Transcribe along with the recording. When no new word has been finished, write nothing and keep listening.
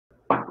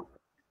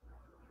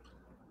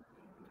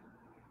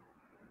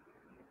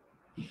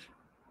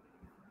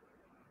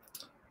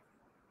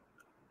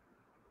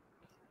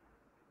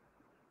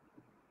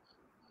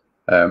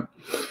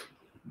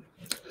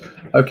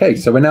Okay,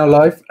 so we're now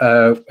live.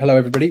 Hello,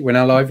 everybody. We're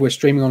now live. We're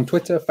streaming on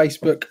Twitter,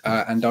 Facebook,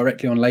 and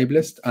directly on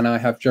Labelist. And I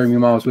have Jeremy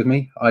Miles with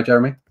me. Hi,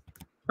 Jeremy.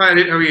 Hi,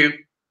 Elliot. How are you?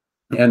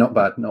 Yeah, not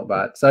bad, not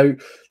bad. So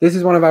this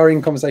is one of our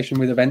In Conversation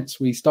With events.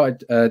 We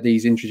started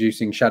these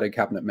introducing shadow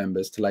cabinet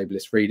members to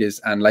Labourlist readers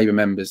and Labour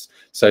members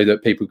so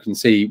that people can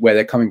see where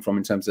they're coming from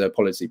in terms of their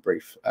policy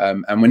brief.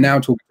 And we're now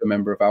talking to a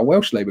member of our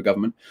Welsh Labour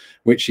government,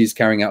 which is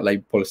carrying out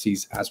Labour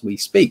policies as we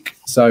speak.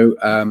 So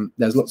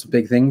there's lots of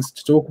big things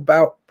to talk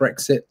about.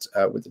 Brexit,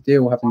 with the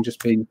deal having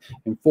just been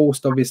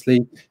enforced,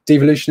 obviously.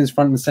 Devolution is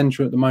front and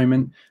centre at the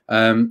moment.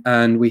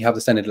 And we have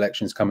the Senate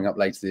elections coming up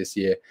later this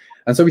year.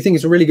 And so we think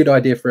it's a really good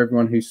idea for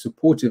everyone who's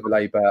supportive of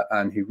Labour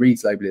and who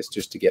reads Labourlist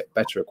just to get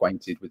better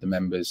acquainted with the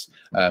members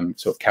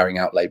sort of carrying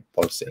out Labour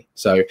policy.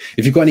 So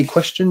if you've got any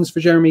questions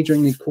for Jeremy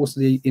during the course of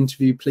the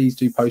interview, please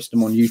do post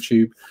them on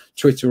YouTube,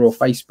 Twitter or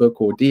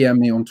Facebook, or DM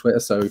me on Twitter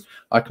so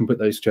I can put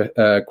those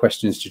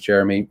questions to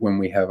Jeremy when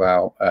we have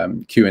our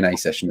Q&A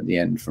session at the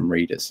end from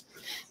readers.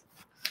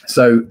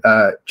 So,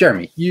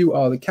 Jeremy, you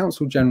are the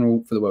Counsel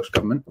General for the Welsh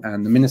Government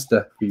and the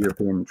Minister for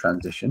European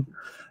Transition.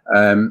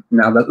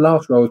 Now, that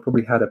last role has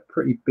probably had a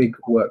pretty big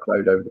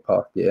workload over the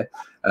past year,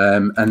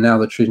 and now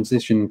the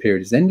transition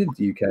period has ended.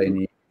 The UK and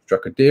the EU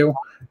struck a deal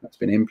that's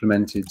been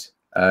implemented.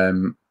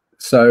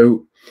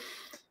 So,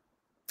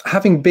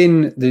 having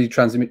been the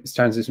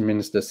Transition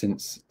Minister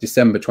since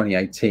December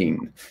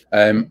 2018,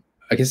 I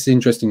guess it's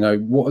interesting to know,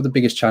 what are the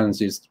biggest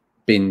challenges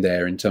been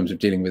there in terms of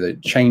dealing with a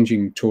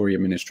changing Tory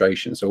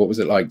administration? So what was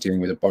it like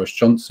dealing with a Boris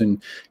Johnson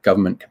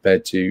government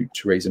compared to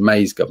Theresa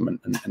May's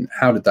government, and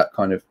how did that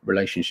kind of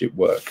relationship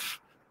work?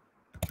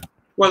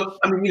 Well,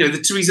 I mean, the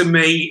Theresa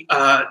May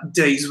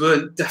days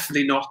were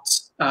definitely not,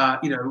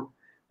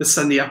 the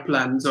sunny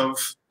uplands of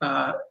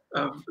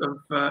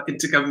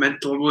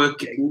intergovernmental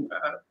working,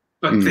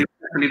 but they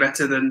were definitely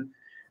better than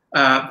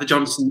the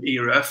Johnson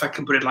era, if I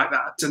can put it like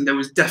that. And there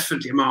was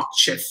definitely a marked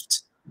shift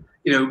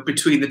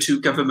between the two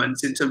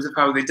governments in terms of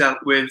how they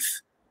dealt with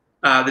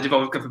the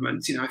devolved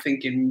governments. I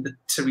think in the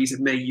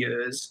Theresa May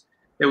years,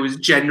 there was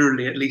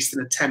generally at least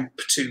an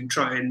attempt to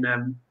try and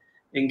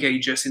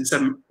engage us in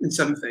some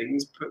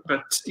things,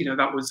 but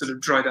that was sort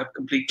of dried up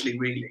completely,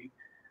 really,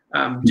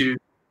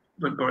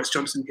 when Boris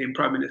Johnson became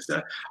Prime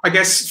Minister. I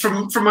guess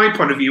from my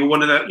point of view,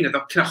 one of the the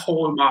kind of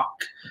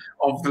hallmark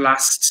of the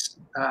last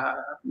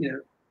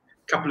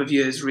couple of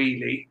years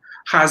really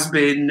has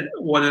been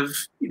one of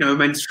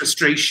immense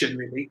frustration,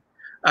 really.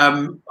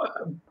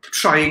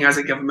 Trying as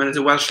a government, as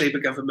a Welsh Labour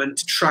government,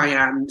 to try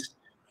and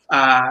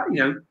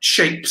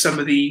shape some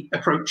of the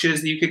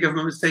approaches the UK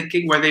government was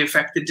taking, where they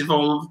affected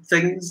devolved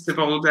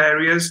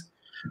areas,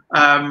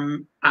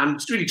 and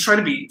really trying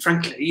to be,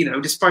 frankly,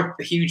 despite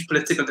the huge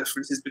political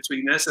differences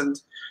between us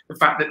and the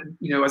fact that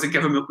as a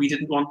government we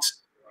didn't want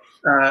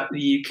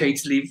the UK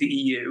to leave the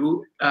EU,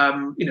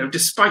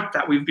 despite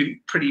that we've been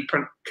pretty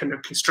kind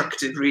of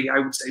constructive, really. I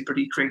would say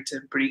pretty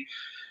creative, pretty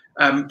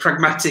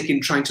pragmatic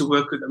in trying to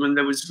work with them, and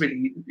there was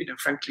really,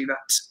 frankly,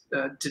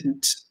 that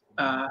didn't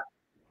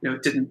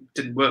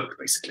work,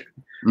 basically.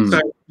 So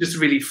just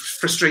really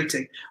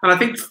frustrating. And I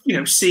think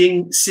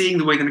seeing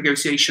the way the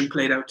negotiation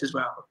played out as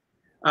well,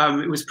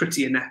 it was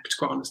pretty inept,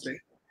 quite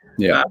honestly.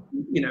 Yeah.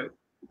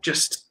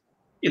 Just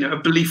a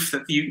belief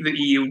that the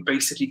EU would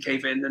basically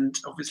cave in, and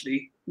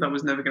obviously that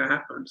was never going to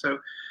happen. So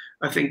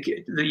I think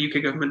the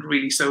UK government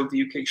really sold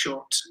the UK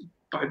short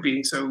by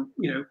being so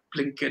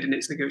blinkered in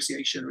its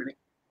negotiation, really.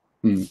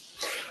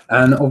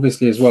 And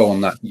obviously as well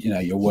on that,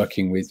 you're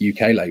working with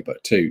UK Labour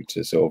too,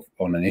 to sort of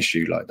on an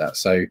issue like that.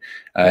 So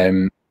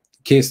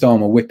Keir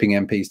Starmer whipping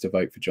MPs to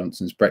vote for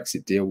Johnson's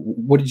Brexit deal.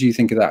 What did you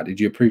think of that?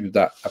 Did you approve of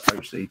that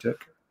approach that he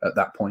took at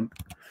that point?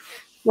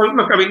 Well,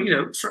 look, I mean,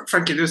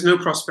 frankly, there's no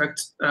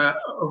prospect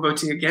of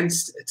voting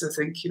against it. I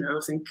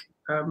think,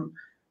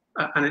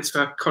 and it's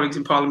for colleagues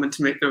in Parliament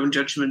to make their own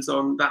judgments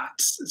on that.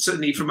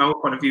 Certainly, from our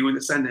point of view in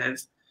the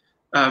Senedd,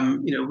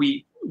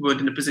 we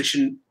weren't in a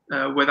position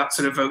where that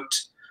sort of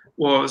vote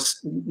was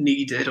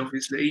needed,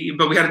 obviously,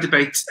 but we had a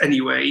debate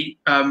anyway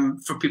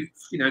for people,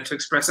 to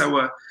express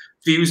our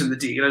views on the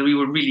deal, and we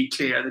were really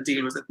clear the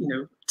deal was a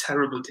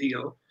terrible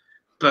deal,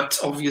 but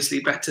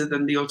obviously better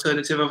than the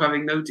alternative of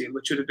having no deal,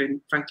 which would have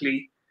been,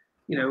 frankly,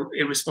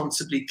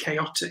 irresponsibly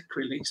chaotic,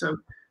 really. So,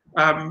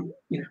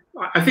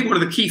 I think one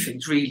of the key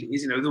things really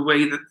is, the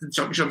way that the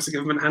Johnson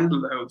government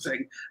handled the whole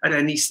thing at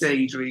any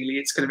stage, really.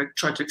 It's kind of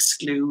tried to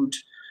exclude,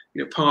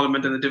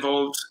 Parliament and the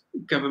devolved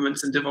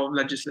governments and devolved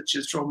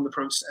legislatures from the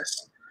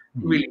process.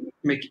 Really,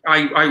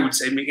 I would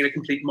say, making a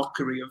complete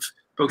mockery of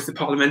both the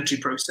parliamentary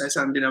process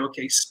and, in our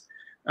case,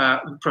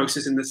 the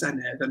process in the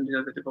Senedd and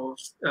the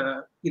devolved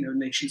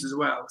nations as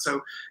well.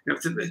 So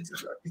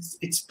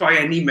it's by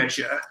any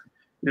measure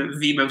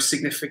the most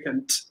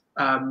significant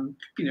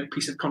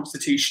piece of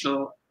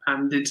constitutional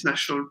and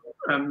international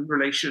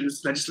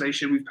relations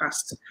legislation we've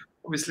passed,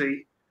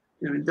 obviously,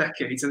 in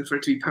decades, and for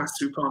it to be passed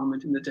through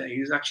Parliament in the day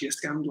is actually a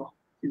scandal.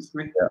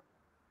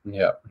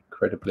 Yeah,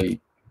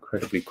 incredibly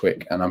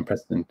quick and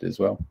unprecedented as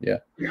well. Yeah.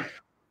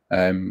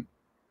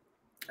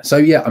 So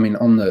yeah, I mean,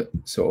 on the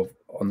sort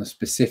of on the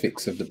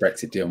specifics of the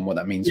Brexit deal and what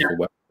that means for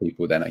Welsh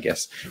people, then I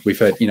guess we've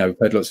heard, you know, we've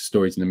heard lots of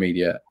stories in the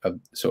media of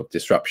sort of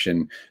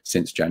disruption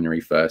since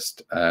January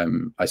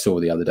 1st. I saw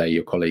the other day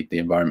your colleague, the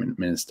Environment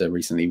Minister,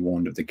 recently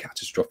warned of the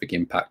catastrophic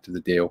impact of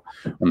the deal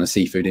on the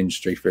seafood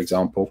industry, for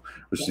example,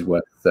 which is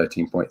worth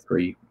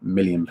 £13.3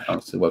 million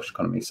to the Welsh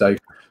economy. So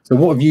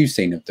what have you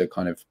seen of the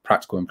kind of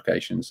practical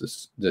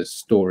implications, the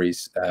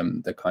stories,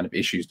 the kind of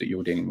issues that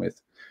you're dealing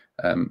with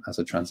as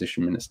a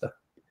transition minister?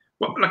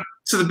 Well,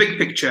 so the big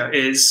picture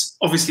is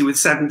obviously with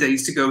 7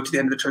 days to go to the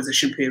end of the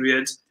transition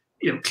period,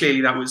 you know,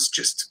 clearly that was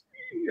just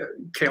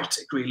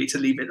chaotic, really, to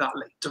leave it that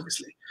late,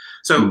 obviously.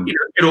 So you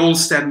know, it all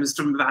stems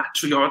from that,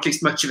 or at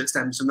least much of it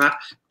stems from that.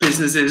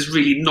 Businesses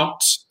really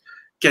not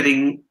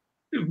in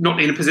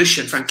a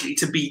position, frankly,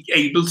 to be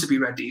able to be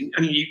ready.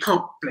 And you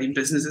can't blame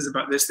businesses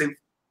about this. They've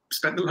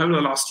spent the whole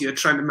of the last year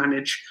trying to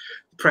manage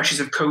the pressures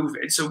of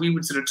COVID. So we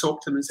would sort of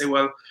talk to them and say,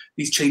 well,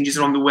 these changes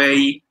are on the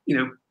way, you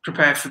know,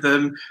 prepare for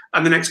them.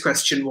 And the next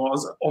question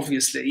was,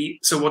 obviously,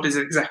 so what is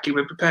it exactly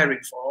we're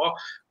preparing for?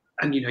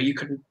 And, you know, you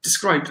couldn't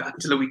describe that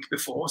until a week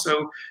before.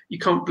 So you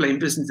can't blame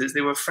businesses.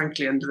 They were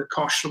frankly under the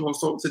cosh from all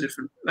sorts of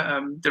different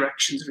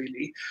directions,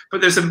 really.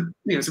 But there's some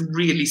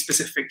really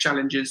specific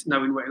challenges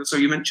now in Wales. So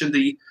you mentioned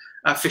the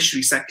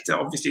fishery sector,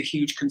 obviously a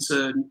huge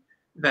concern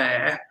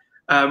there.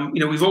 You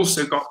know, we've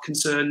also got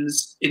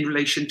concerns in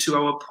relation to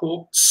our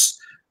ports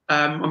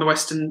on the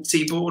western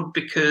seaboard,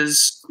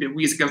 because you know,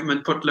 we as a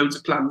government put loads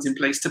of plans in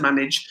place to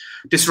manage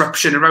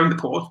disruption around the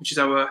port, which is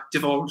our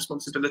devolved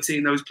responsibility,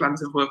 and those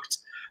plans have worked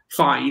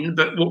fine.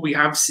 But what we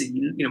have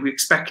seen, you know, we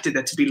expected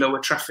there to be lower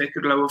traffic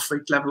and lower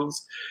freight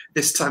levels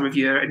this time of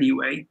year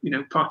anyway, you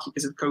know, partly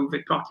because of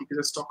COVID, partly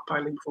because of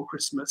stockpiling before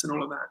Christmas and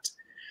all of that.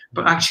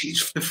 But actually,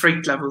 the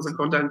freight levels have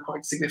gone down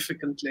quite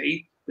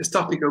significantly. They're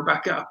starting to go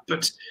back up,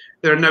 but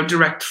there are no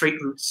direct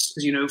freight routes,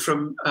 as you know,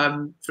 from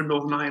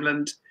Northern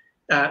Ireland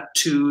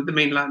to the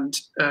mainland,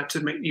 to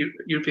the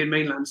European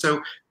mainland. So,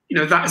 you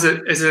know, that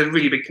is a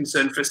really big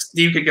concern for us.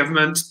 The UK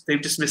government,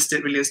 they've dismissed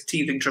it really as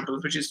teething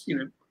troubles, which is, you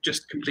know,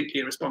 just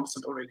completely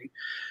irresponsible, really.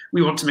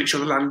 We want to make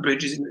sure the land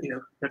bridge is, you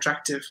know, an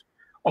attractive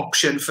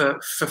option for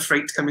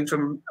freight coming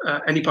from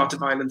any part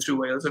of Ireland through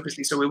Wales,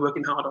 obviously. So we're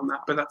working hard on that,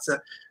 but that's a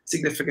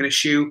significant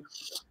issue.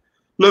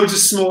 Loads of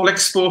small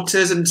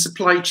exporters and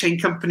supply chain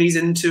companies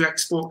into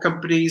export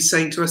companies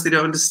saying to us they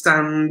don't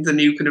understand the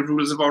new kind of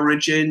rules of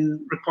origin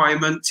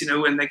requirements, you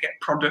know, when they get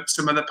products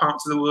from other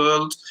parts of the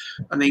world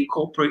and they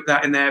incorporate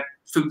that in their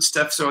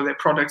foodstuffs or their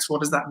products.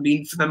 What does that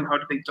mean for them? How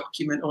do they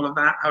document all of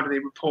that? How do they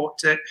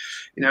report it?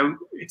 You know,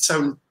 it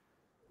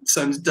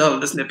sounds dull,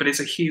 doesn't it? But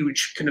it's a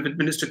huge kind of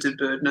administrative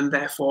burden and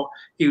therefore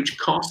huge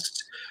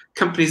cost.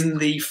 Companies in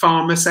the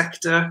pharma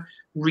sector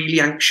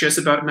really anxious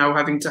about now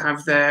having to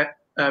have their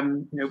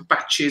you know,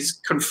 batches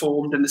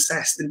conformed and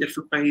assessed in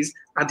different ways,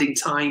 adding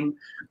time,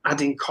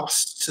 adding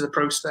cost to the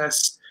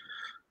process.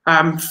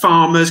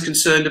 Farmers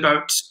concerned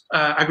about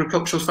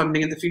agricultural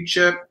funding in the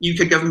future.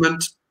 UK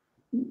government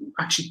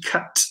actually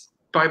cut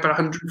by about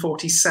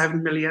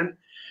 147 million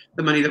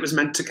the money that was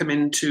meant to come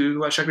into the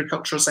Welsh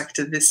agricultural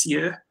sector this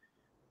year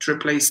to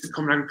replace the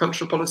Common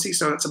Agricultural Policy.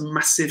 So that's a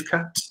massive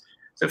cut.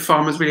 So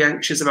farmers really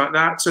anxious about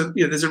that. So,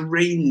 you know, there's a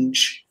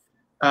range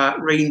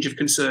of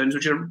concerns,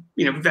 which are,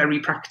 you know, very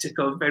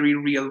practical, very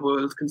real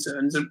world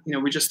concerns. And, you know,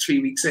 we're just 3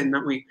 weeks in,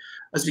 aren't we?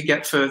 As we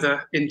get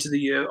further into the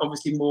year,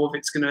 obviously more of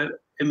it's going to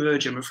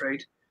emerge, I'm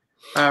afraid.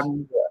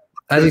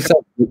 As you said,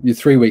 you're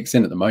 3 weeks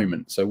in at the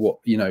moment. So what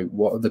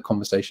are the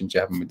conversations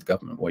you're having with the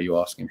government? What are you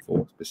asking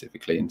for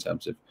specifically in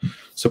terms of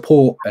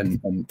support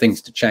and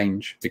things to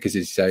change? Because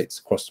as you say, it's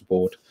across the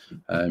board.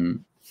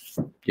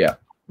 Yeah.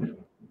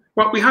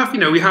 Well, we have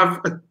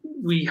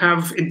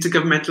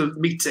intergovernmental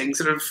meetings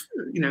sort of,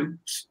 you know,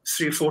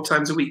 3 or 4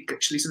 times a week,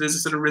 actually. So there's a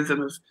sort of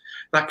rhythm of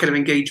that kind of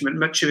engagement.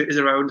 Much of it is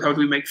around how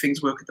do we make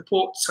things work at the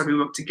ports? How do we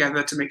work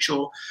together to make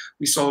sure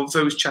we solve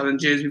those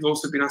challenges? We've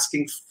also been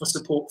asking for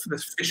support for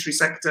the fishery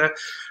sector.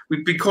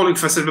 We've been calling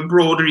for sort of a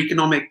broader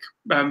economic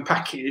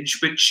package,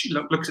 which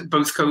looks at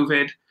both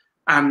COVID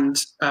and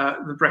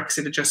the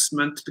Brexit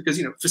adjustment, because,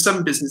 you know, for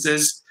some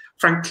businesses,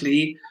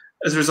 frankly,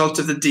 as a result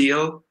of the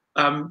deal,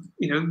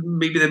 you know,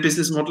 maybe their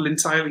business model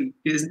entirely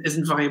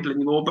isn't viable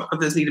anymore, but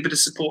others need a bit of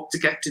support to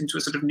get into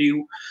a sort of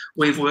new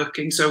way of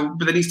working. So,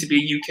 but there needs to be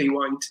a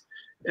UK-wide,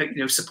 you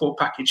know, support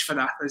package for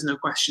that. There's no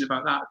question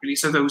about that, really.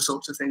 So those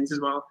sorts of things as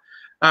well.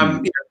 You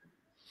know,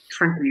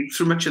 frankly,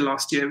 through much of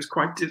last year, it was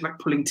quite like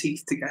pulling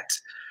teeth to get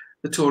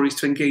the Tories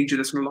to engage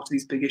with us on a lot of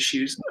these big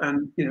issues.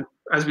 And, you know,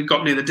 as we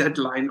got near the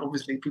deadline,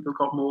 obviously people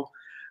got more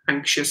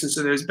anxious, and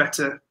so there was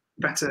better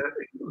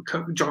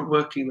joint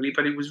working, really,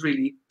 but it was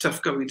really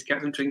tough going to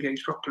get them to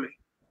engage properly.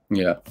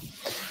 Yeah,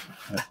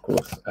 of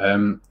course.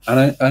 And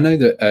I know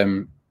that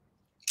the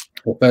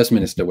First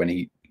Minister, when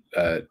he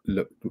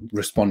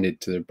responded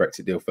to the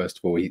Brexit deal, first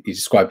of all, he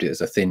described it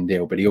as a thin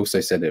deal, but he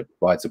also said it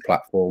provides a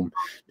platform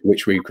to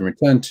which we can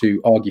return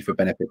to argue for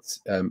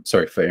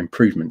for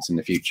improvements in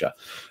the future.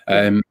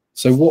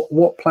 So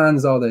what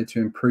plans are there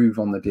to improve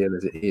on the deal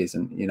as it is,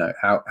 and, you know,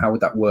 how would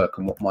that work,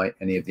 and what might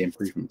any of the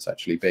improvements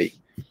actually be?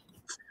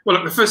 Well,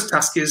 look, the first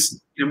task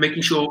is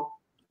making sure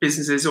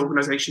businesses,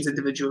 organisations,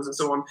 individuals, and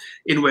so on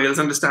in Wales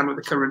understand what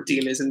the current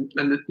deal is, and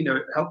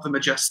help them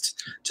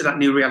adjust to that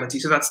new reality.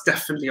 So that's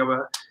definitely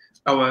our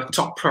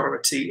top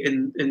priority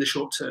in the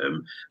short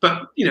term.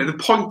 But the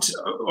point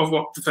of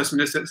what the First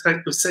Minister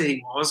was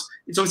saying was,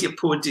 it's obviously a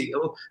poor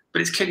deal,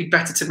 but it's clearly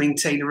better to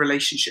maintain a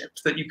relationship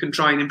that you can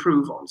try and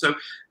improve on. So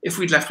if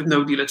we'd left with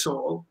no deal at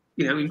all,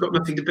 we've got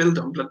nothing to build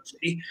on,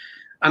 bluntly.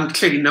 And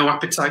clearly no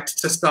appetite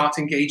to start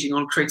engaging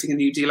on creating a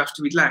new deal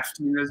after we'd left.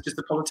 I mean, there's just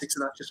the politics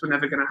of that just were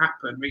never going to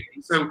happen, really.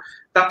 So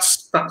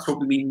that's what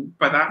we mean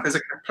by that. There's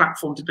a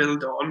platform to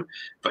build on,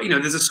 but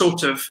there's a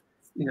sort of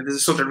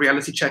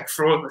reality check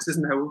for all of us.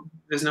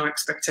 There's no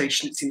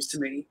expectation, it seems to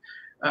me,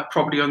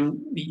 probably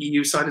on the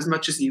EU side as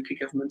much as the UK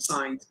government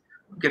side,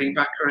 getting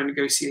back around a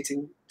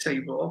negotiating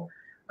table.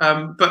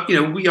 But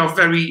we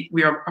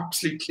are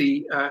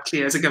absolutely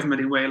clear as a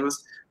government in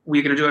Wales.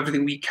 We're going to do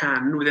everything we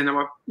can within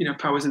our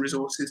powers and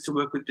resources to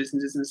work with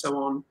businesses and so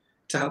on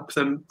to help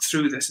them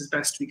through this as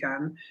best we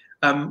can.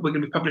 We're going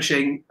to be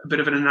publishing a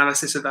bit of an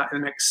analysis of that in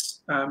the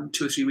next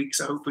 2 or 3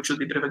 weeks, I hope, which will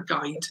be a bit of a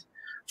guide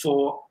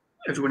for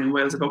everyone in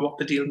Wales about what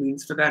the deal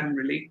means for them,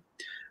 really.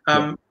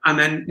 And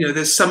then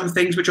there's some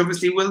things which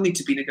obviously will need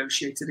to be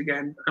negotiated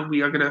again, and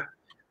we are going to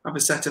have a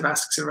set of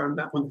asks around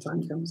that when the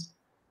time comes.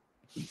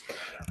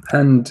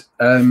 And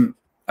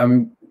I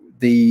mean,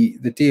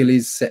 the deal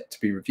is set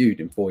to be reviewed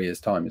in 4 years'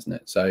 time, isn't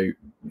it? So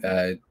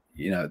at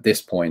this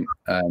point,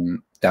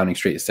 Downing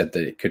Street has said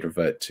that it could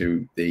revert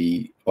to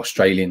the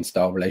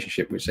Australian-style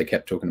relationship, which they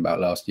kept talking about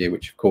last year,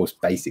 which of course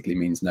basically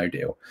means no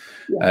deal.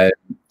 Yeah.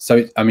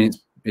 So I mean,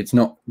 it's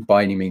not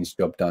by any means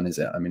job done, is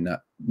it? I mean,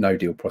 that no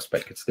deal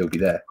prospect could still be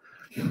there.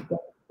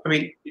 I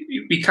mean,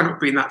 we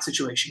cannot be in that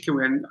situation, can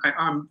we? And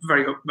I'm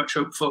very much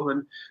hopeful,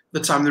 and the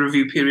time the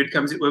review period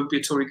comes, it won't be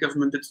a Tory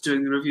government that's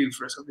doing the review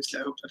for us. Obviously,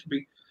 I hope that'll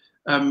be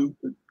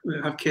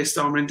we'll have Keir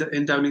Starmer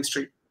in Downing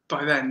Street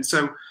by then.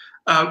 So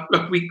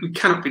look, we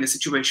cannot be in a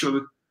situation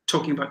where we're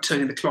talking about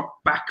turning the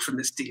clock back from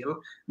this deal. I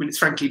mean, it's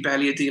frankly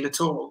barely a deal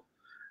at all.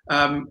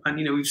 And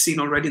we've seen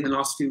already in the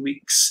last few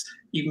weeks,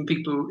 even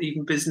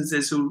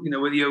businesses who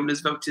where the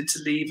owners voted to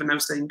leave are now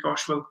saying,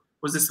 "Gosh, well,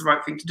 was this the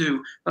right thing to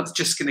do?" That is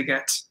just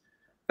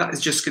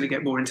going to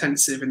get more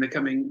intensive in the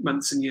coming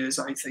months and years,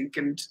 I think.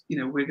 And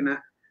we're going to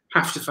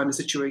have to find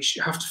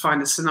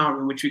a scenario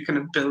in which we kind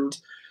of build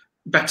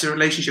better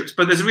relationships.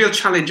 But there's a real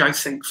challenge, I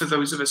think, for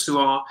those of us who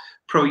are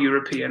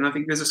pro-European. I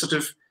think there's a sort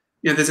of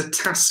there's a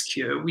task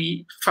here.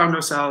 We found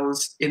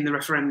ourselves in the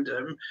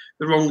referendum,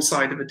 the wrong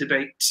side of a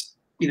debate,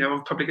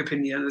 of public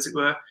opinion, as it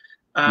were.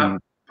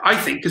 I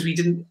think because we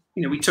didn't,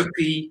 we took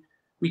the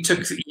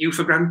EU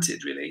for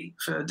granted, really,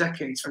 for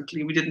decades.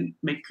 Frankly, we didn't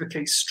make the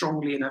case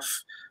strongly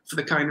enough for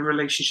the kind of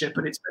relationship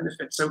and its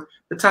benefits. So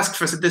the task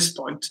for us at this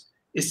point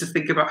is to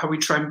think about how we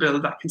try and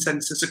build that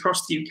consensus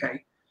across the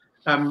UK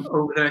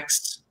over the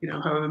next,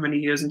 however many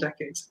years and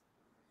decades.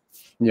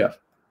 Yeah.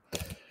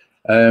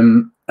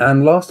 And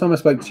last time I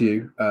spoke to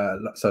you,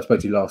 so I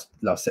spoke to you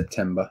last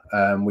September,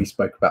 we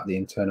spoke about the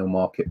Internal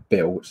Market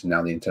Bill, which is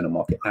now the Internal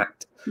Market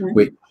Act,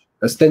 which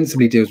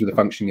ostensibly deals with the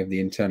functioning of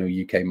the internal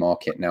UK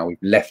market. Now we've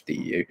left the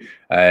EU,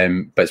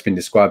 but it's been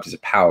described as a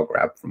power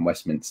grab from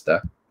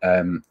Westminster.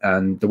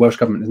 And the Welsh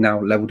Government has now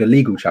levelled a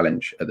legal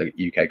challenge at the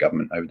UK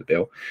government over the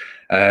bill,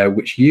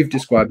 which you've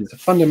described as a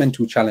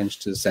fundamental challenge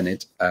to the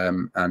Senate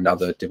and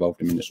other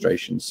devolved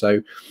administrations.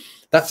 So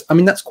that's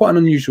quite an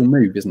unusual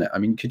move, isn't it? I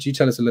mean, could you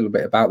tell us a little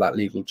bit about that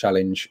legal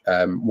challenge,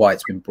 why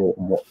it's been brought,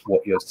 and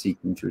what you're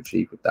seeking to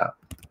achieve with that?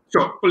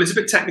 Sure. Well, it's a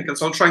bit technical,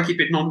 so I'll try and keep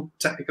it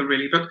non-technical,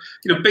 really. But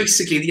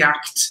basically, the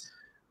Act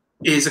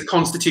is a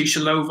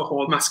constitutional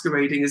overhaul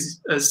masquerading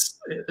as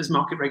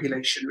market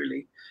regulation.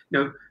 Really,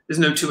 there's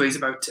no two ways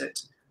about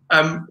it.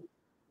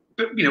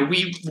 But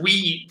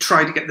we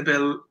tried to get the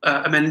bill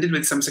amended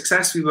with some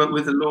success. We worked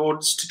with the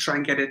Lords to try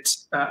and get it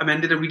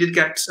amended, and we did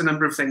get a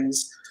number of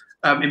things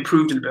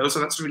improved in the bill. So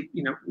that's really,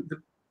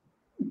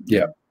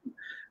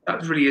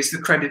 that really is the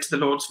credit to the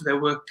Lords for their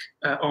work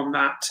on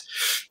that.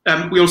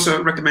 We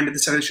also recommended the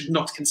Senate should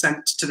not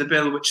consent to the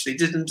bill, which they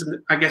didn't.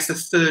 And I guess the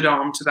third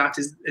arm to that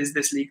is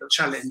this legal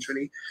challenge,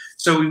 really.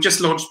 So we've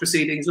just launched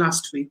proceedings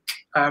last week.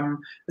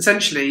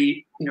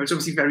 Essentially, it's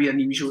obviously very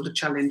unusual to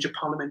challenge a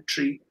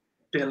parliamentary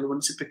bill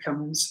once it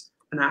becomes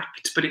an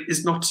act, but it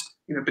is not,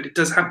 but it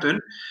does happen.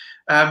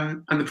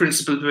 And the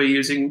principles we're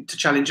using to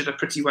challenge it are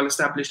pretty well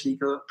established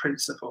legal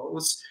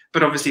principles.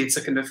 But obviously, it's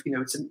a kind of,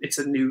 it's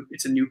a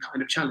new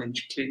kind of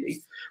challenge.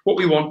 Clearly, what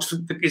we want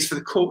is for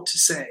the court to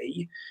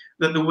say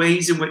that the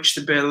ways in which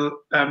the bill,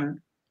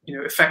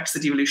 affects the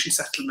devolution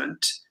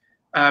settlement,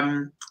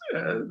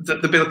 that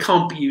the bill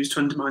can't be used to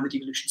undermine the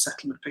devolution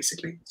settlement,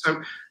 basically.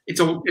 So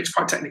it's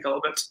quite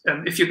technical, but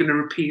if you're going to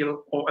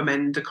repeal or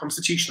amend a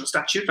constitutional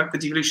statute like the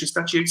devolution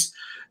statutes,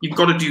 you've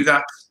got to do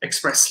that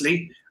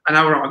expressly. And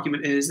our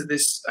argument is that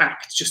this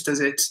Act just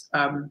does it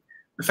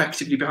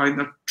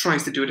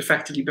tries to do it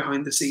effectively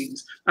behind the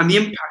scenes. And the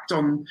impact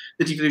on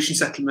the devolution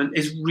settlement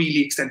is really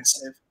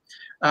extensive.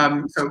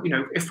 So,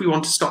 if we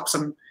want to stop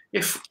some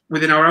if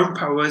within our own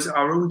powers,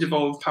 our own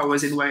devolved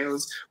powers in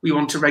Wales, we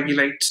want to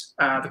regulate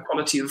the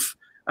quality of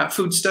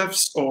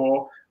foodstuffs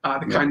or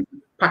the kind of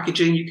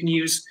packaging you can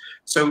use.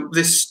 So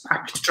this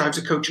act drives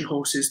a coach and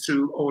horses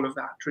through all of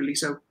that, really.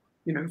 So,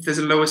 you know, if there's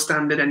a lower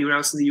standard anywhere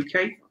else in the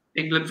UK,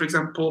 England, for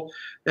example,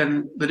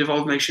 then the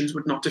devolved nations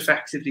would not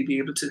effectively be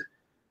able to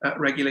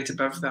regulate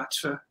above that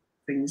for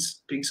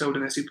things being sold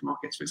in their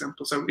supermarkets, for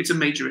example. So it's a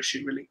major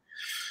issue, really.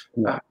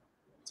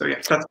 So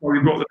yeah, that's why we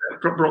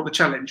brought the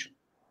challenge.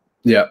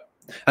 Yeah.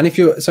 And if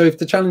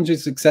the challenge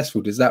is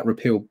successful, does that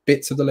repeal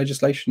bits of the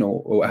legislation,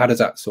 or how does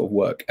that sort of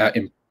work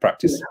in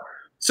practice? Yeah.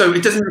 So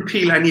it doesn't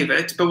repeal any of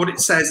it, but what it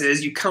says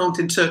is you can't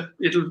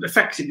it'll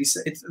effectively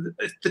say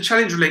the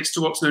challenge relates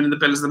to what's known in the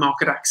bill as the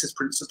market access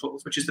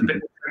principles, which is the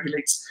bit that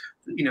regulates,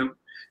 you know,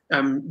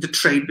 the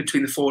trade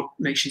between the 4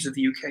 nations of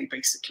the UK,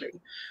 basically.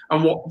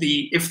 And what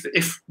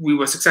if we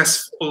were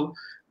successful,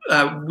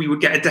 we would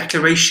get a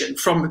declaration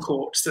from the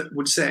courts that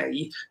would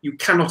say you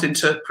cannot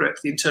interpret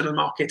the Internal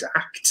Market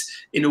Act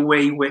in a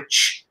way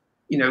which,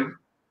 you know,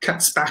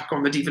 cuts back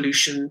on the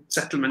devolution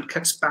settlement,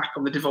 cuts back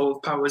on the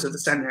devolved powers of the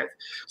Senedd.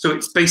 So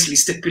it basically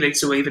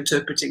stipulates a way of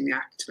interpreting the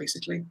Act,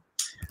 basically.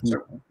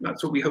 So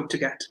that's what we hope to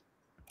get.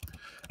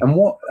 And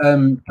what, I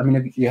mean,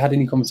 have you had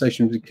any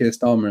conversations with Keir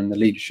Starmer and the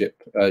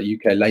leadership,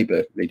 UK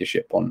Labour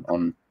leadership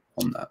on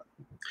that?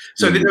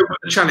 So they know about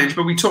the challenge,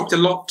 but we talked a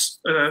lot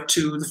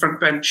to the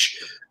front bench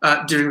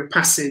during the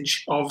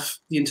passage of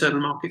the Internal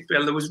Market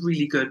Bill. There was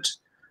really good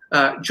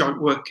joint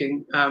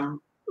working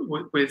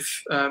with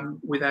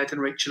Ed and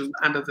Rachel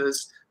and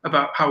others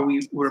about how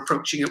we were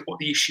approaching it, what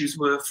the issues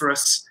were for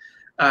us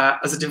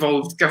as a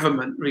devolved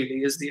government,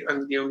 really, as the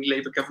only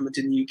Labour government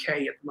in the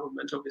UK at the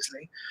moment,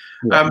 obviously.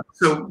 Yeah.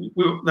 So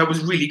that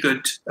was really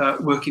good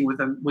working with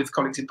them, with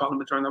colleagues in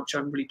Parliament around that, which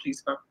I'm really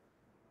pleased about.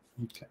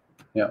 Okay.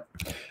 Yeah,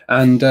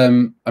 and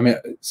I mean,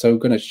 so we're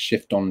going to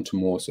shift on to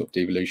more sort of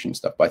devolution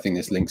stuff, but I think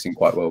this links in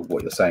quite well with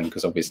what you're saying,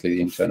 because obviously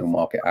the Internal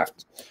Market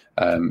Act,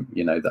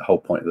 you know, the whole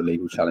point of the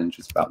legal challenge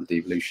is about the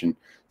devolution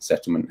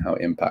settlement, how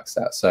it impacts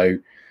that. So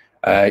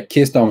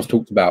Keir Starmer's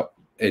talked about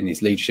in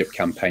his leadership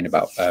campaign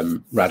about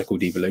radical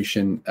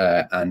devolution,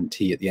 and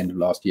he at the end of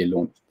last year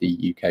launched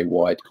the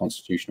UK-wide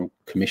Constitutional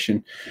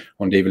Commission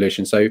on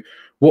Devolution. So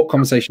what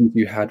conversations have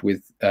you had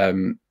with,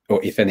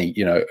 or if any,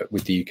 you know,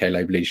 with the UK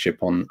Labour leadership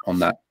on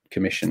that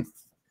commission?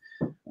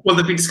 Well, there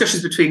have been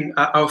discussions between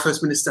our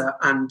First Minister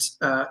and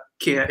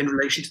Keir in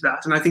relation to that,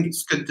 and I think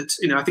it's good that,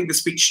 you know, I think the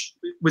speech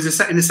was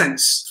in a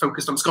sense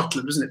focused on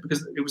Scotland, wasn't it?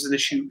 Because it was a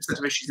set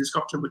of issues in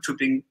Scotland which were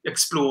being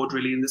explored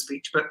really in the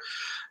speech. But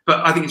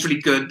I think it's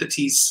really good that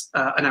he's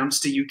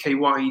announced a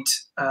UK-wide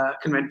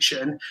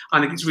convention.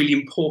 I think it's really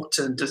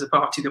important as a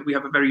party that we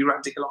have a very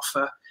radical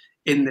offer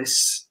in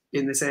this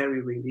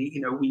area. Really,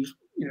 you know,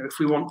 if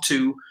we want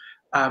to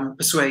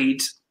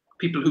persuade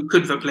people who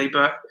could vote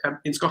Labour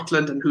in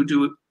Scotland and who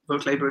do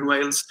vote Labour in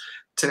Wales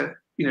to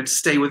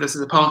stay with us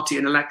as a party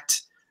and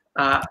elect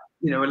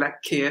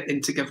Keir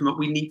into government,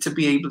 we need to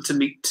be able to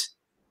meet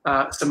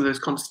some of those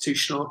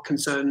constitutional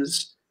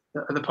concerns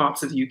that other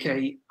parts of the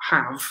UK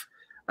have.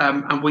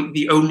 And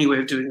the only way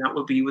of doing that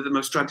will be with the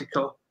most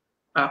radical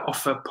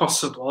offer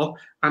possible,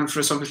 and for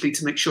us obviously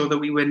to make sure that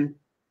we win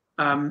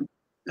the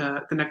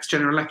next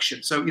general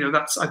election. So, you know,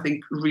 that's, I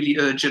think, really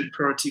urgent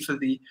priority for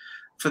the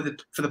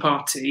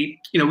party.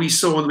 You know, we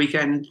saw on the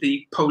weekend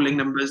the polling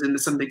numbers in the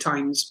Sunday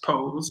Times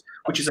polls,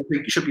 which is, I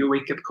think, should be a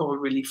wake-up call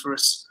really for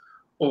us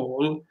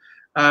all.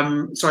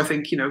 So I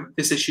think, you know,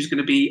 this issue is going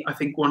to be, I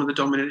think, one of the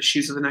dominant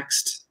issues of the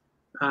next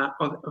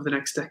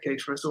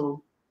decade for us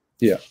all.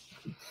 Yeah,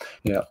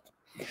 yeah.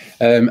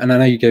 And I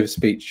know you gave a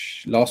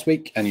speech last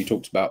week, and you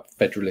talked about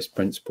federalist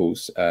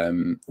principles,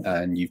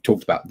 and you've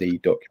talked about the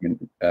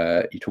document.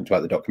 You talked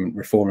about the document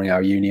 "Reforming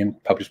Our Union,"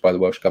 published by the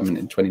Welsh government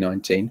in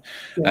 2019.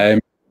 Yeah.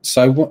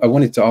 So I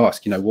wanted to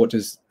ask, you know, what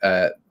does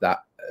that,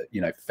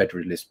 you know,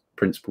 federalist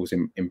principles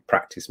in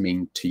practice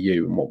mean to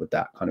you, and what would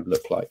that kind of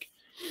look like?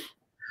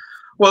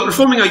 Well,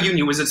 Reforming Our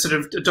Union was a sort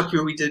of a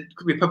document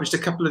we published a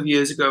couple of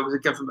years ago with the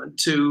government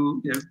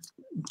to, you know,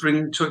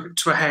 bring to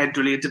a head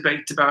really a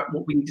debate about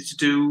what we needed to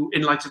do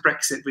in light of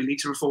Brexit, really,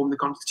 to reform the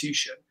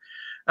constitution.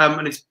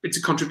 And it's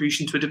a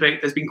contribution to a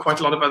debate. There's been quite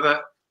a lot of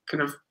other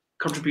kind of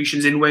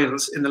contributions in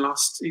Wales in the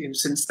last, you know,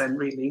 since then,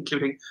 really,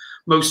 including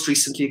most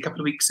recently a couple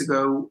of weeks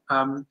ago,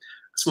 a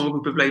small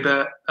group of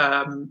Labour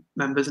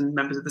members and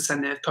members of the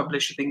Senedd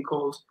published a thing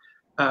called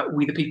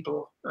We the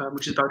People,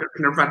 which is about a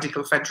kind of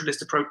radical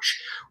federalist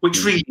approach,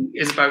 which really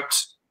is about,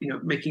 you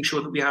know, making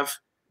sure that we have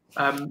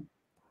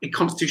a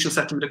constitutional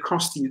settlement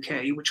across the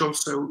UK, which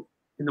also,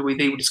 in the way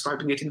they were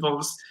describing it,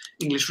 involves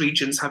English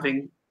regions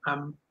having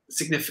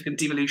significant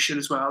devolution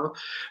as well.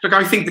 Look,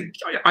 I think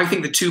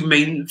the two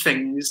main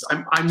things.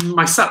 I'm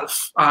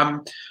myself.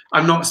 I'm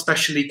not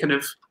especially kind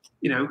of,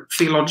 you know,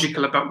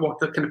 theological about what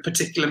the kind of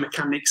particular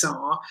mechanics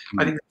are.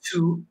 I think the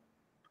two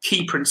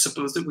key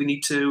principles that we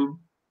need to,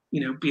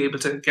 you know, be able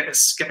to get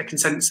a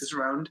consensus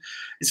around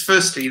is,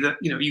 firstly, that,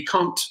 you know, you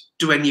can't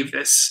do any of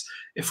this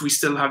if we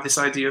still have this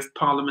idea of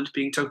Parliament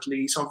being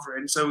totally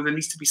sovereign. So there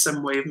needs to be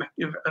some way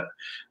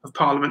of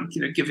Parliament,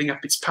 giving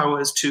up its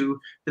powers to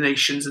the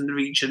nations and the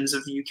regions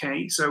of the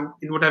UK. So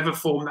in whatever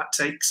form that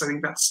takes, I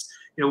think that's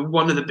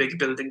one of the big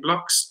building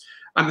blocks.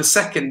 And the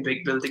second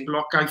big building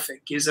block, I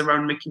think, is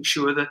around making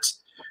sure that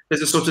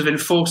there's a sort of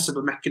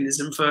enforceable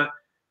mechanism for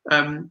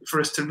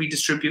us to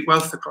redistribute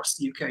wealth across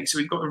the UK. So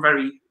we've got a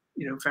very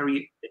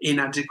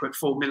inadequate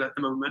formula at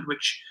the moment,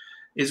 which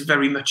is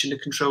very much in the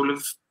control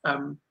of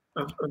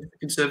the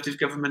Conservative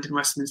government in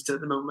Westminster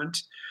at the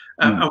moment.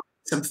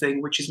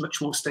 Something which is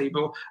much more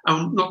stable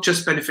and not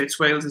just benefits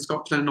Wales and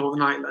Scotland and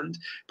Northern Ireland,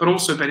 but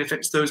also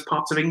benefits those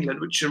parts of England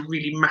which are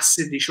really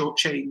massively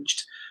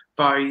shortchanged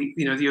by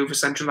the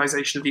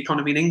over-centralisation of the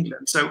economy in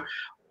England. So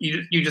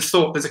you just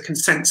thought there's a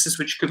consensus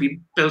which could be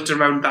built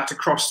around that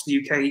across the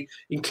UK,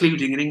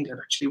 including in England,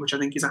 actually, which I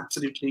think is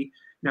absolutely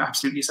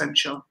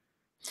essential.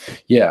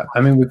 Yeah,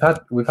 I mean, we've had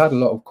a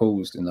lot of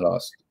calls in the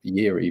last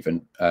year,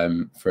 even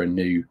for a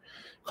new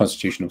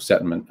constitutional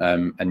settlement,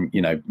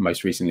 and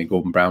most recently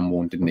Gordon Brown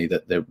warned, didn't he,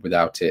 that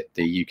without it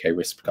the UK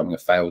risks becoming a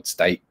failed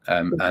state,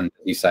 and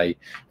you say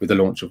with the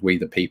launch of We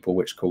the People,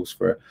 which calls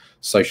for a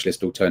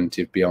socialist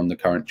alternative beyond the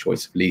current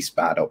choice of least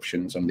bad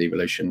options on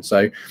devolution.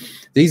 So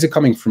these are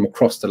coming from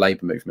across the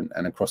Labour movement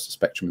and across the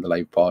spectrum of the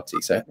Labour Party.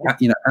 So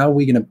how are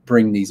we going to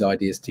bring these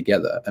ideas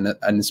together,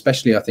 and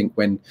especially I think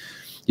when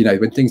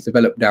things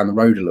develop down the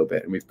road a little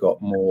bit and we've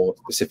got more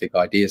specific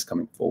ideas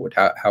coming forward,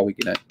 how are we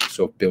going to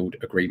sort of build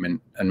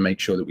agreement and make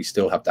sure that we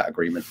still have that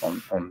agreement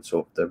on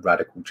sort of the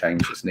radical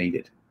change that's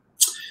needed?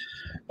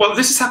 Well,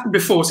 this has happened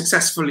before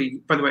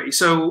successfully, by the way.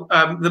 So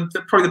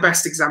probably the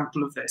best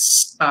example of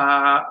this,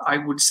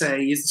 I would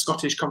say, is the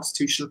Scottish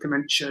Constitutional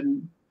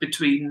Convention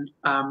between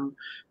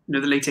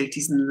the late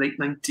 80s and the late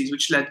 90s,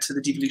 which led to the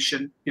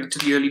devolution, to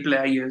the early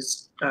Blair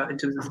years in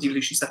terms of the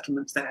devolution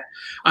settlements there.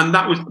 And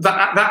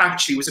that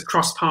actually was a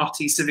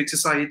cross-party civic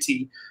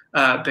society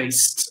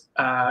based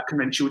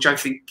convention, which I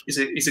think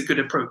is a good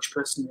approach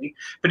personally.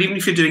 But even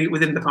if you're doing it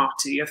within the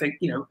party, I think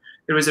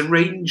there is a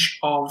range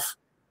of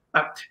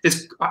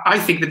I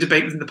think the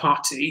debate within the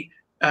party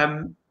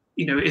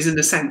is in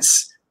a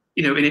sense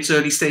in its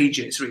early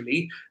stages,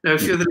 really. Now,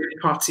 if you're the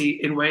Labour Party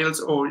in Wales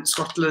or in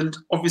Scotland,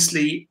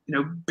 obviously,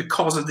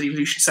 because of the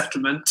devolution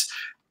settlement,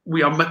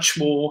 we are much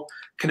more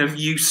kind of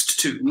used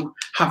to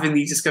having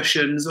these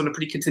discussions on a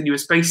pretty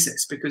continuous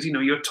basis, because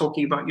you're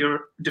talking about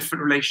your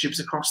different relationships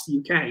across the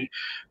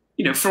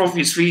UK. For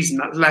obvious reason,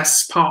 that's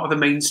less part of the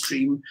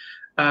mainstream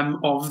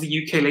of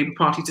the UK Labour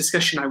Party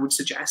discussion, I would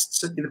suggest,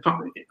 certainly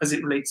as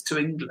it relates to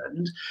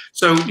England.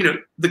 So,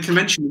 the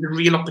convention is a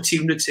real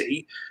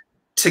opportunity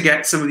to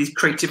get some of these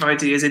creative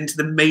ideas into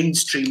the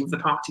mainstream of the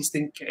party's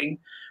thinking,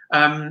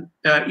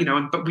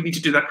 but we need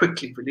to do that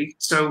quickly, really.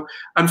 So,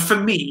 and for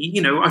me,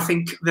 I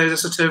think there's a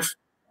sort of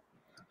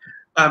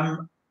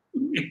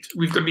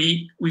we've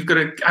got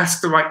to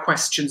ask the right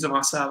questions of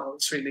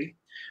ourselves, really.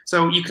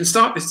 So you can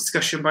start this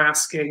discussion by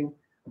asking,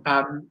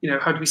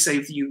 how do we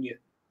save the union?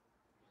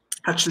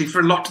 Actually, for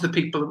a lot of the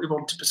people that we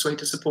want to persuade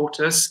to support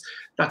us,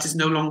 that is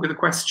no longer the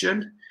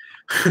question.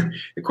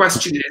 The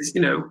question is,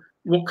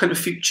 what kind of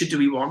future do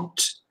we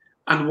want,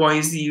 and why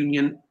is the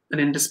union an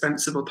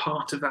indispensable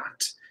part of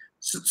that?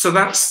 So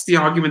that's the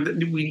argument that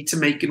we need to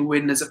make and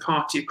win as a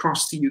party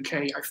across the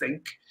UK, I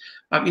think.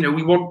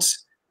 We want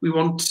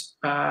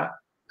a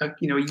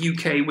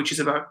UK which is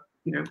about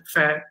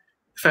fair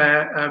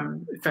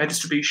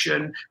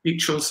distribution,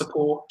 mutual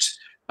support,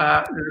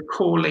 the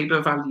core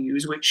Labour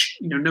values, which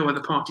no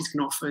other parties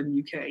can offer in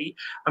the UK.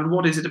 And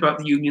what is it about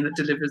the union that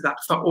delivers that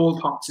for all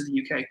parts of the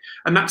UK?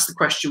 And that's the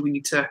question we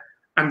need to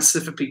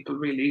answer for people,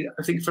 really.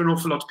 I think for an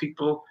awful lot of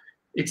people,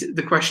 it's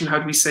the question, how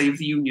do we save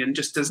the union,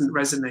 just doesn't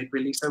resonate,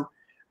 really. So,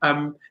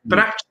 but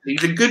actually,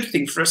 the good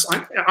thing for us,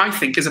 I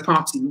think, as a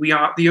party, we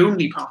are the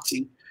only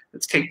party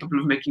that's capable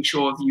of making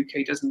sure the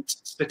UK doesn't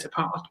split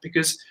apart,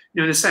 because,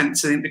 in a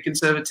sense, I think the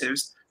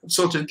Conservatives have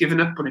sort of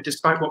given up on it,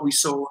 despite what we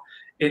saw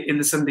in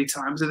the Sunday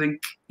Times. I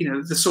think,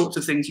 the sorts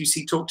of things you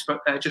see talked about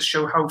there just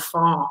show how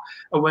far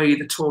away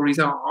the Tories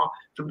are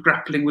from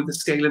grappling with the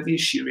scale of the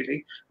issue,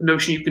 really. The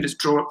notion you can just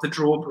draw up the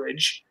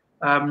drawbridge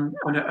and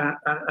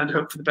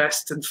hope for the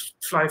best and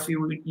fly a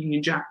few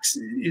Union Jacks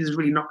is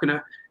really not going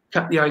to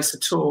cut the ice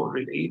at all,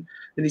 really.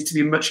 There needs to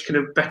be much kind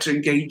of better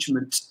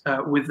engagement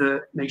with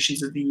the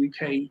nations of the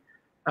UK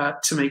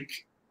to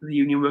make the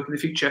union work in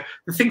the future.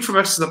 The thing for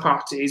us as a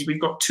party is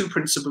we've got two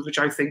principles which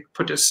I think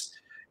put us,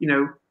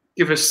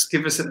 give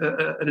us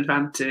an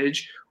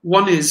advantage.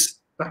 One is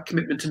that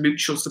commitment to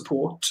mutual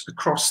support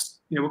across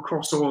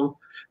all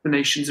the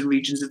nations and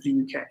regions of the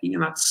UK,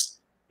 and that's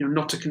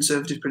not a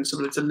Conservative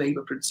principle; it's a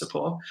Labour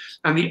principle.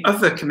 And the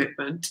other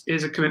commitment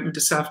is a commitment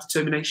to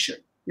self-determination.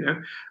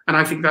 And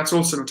I think that's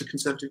also not a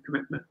Conservative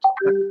commitment.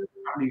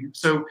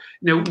 So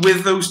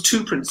with those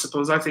two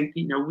principles, I think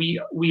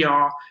we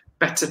are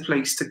better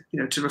placed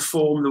to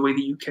reform the way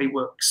the UK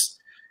works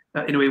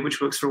in a way which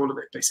works for all of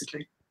it,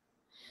 basically.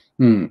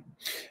 And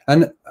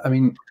I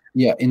mean,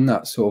 yeah, in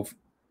that sort of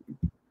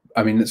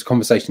I mean, it's a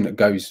conversation that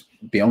goes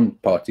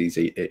beyond parties,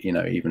 you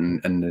know,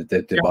 even, and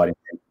the dividing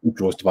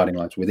draws dividing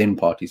lines within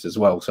parties as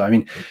well. So, I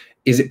mean,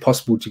 is it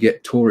possible to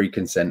get Tory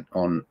consent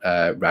on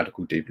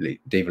radical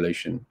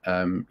devolution?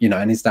 You know,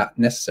 and is that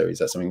necessary? Is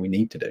that something we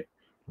need to do?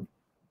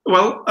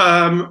 Well,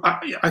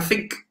 I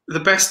think the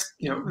best,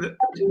 you know,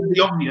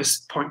 the obvious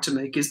point to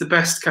make is the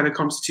best kind of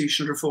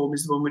constitutional reform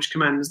is the one which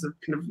commands the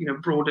kind of, you know,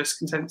 broadest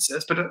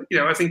consensus. But you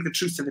know, I think the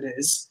truth of it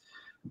is,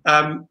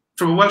 from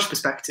a Welsh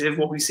perspective,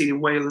 what we've seen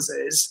in Wales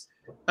is,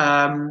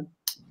 you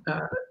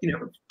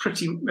know,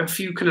 a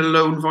few kind of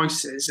lone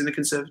voices in the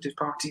Conservative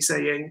Party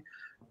saying,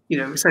 you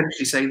know,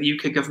 essentially saying the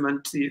UK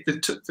government, the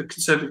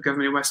Conservative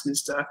government in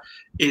Westminster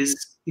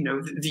is, you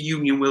know, the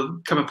union will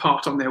come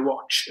apart on their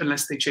watch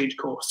unless they change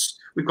course.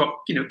 We've got,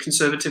 you know,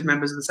 Conservative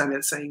members of the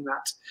Senate saying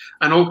that,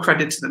 and all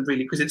credit to them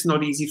really, because it's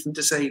not easy for them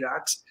to say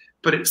that,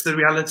 but it's the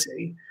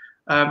reality.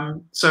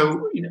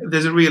 So, you know,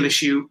 there's a real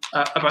issue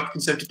about the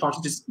Conservative Party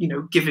just, you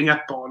know, giving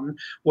up on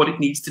what it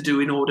needs to do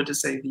in order to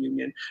save the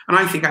union. And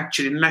I think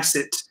actually, unless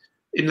it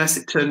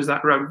turns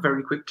that around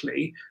very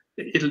quickly,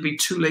 it'll be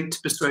too late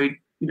to persuade,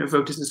 you know,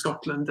 voters in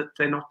Scotland that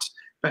they're not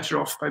better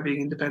off by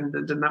being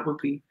independent, and that would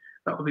be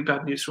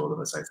bad news for all of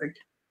us, I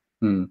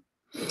think.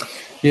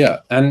 Yeah,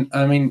 and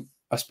I mean,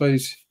 I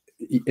suppose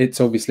it's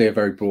obviously a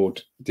very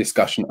broad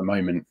discussion at the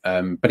moment,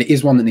 but it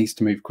is one that needs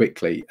to move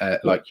quickly,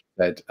 like you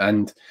said.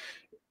 And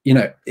you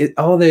know,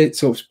 are there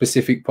sort of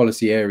specific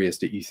policy areas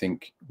that you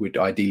think would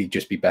ideally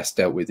just be best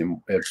dealt with by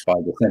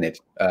the Senate,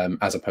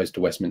 as opposed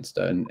to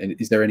Westminster? And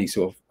is there any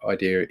sort of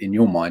idea in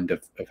your mind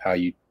of how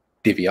you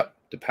divvy up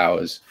the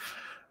powers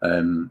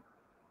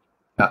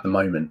at the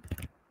moment?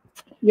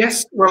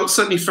 Yes, well,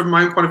 certainly from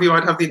my point of view,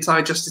 I'd have the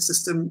entire justice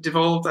system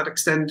devolved. I'd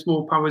extend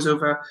more powers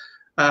over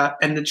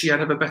energy. I'd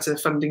have a better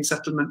funding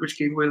settlement, which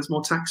gave Wales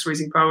more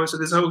tax-raising power. So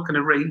there's a whole kind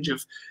of range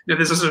of, you know,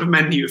 there's a sort of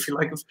menu, if you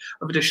like, of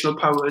additional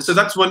powers. So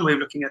that's one way of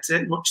looking at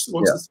it. What's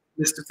the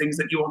list of things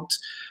that you want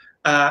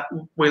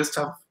Wales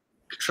to have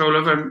control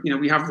over? And, you know,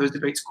 we have those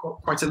debates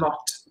quite a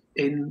lot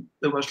in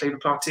the Welsh Labour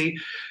Party.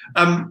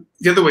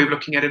 The other way of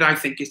looking at it, I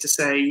think, is to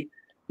say,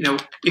 you know,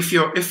 if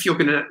you're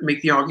going to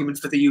make the argument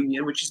for the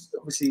union, which is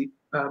obviously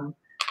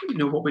you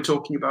know, what we're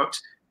talking about,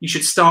 you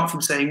should start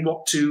from saying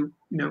what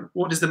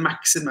is the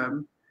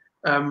maximum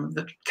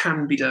that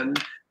can be done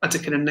at a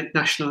kind of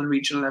national and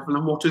regional level,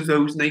 and what do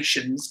those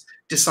nations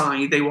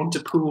decide they want to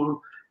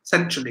pool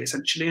centrally,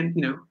 essentially. And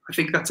you know, I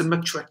think that's a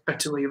much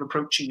better way of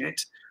approaching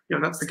it. You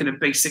know, that's the kind of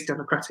basic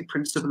democratic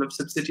principle of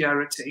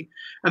subsidiarity.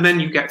 And then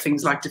you get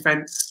things like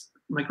defence,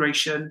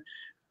 migration,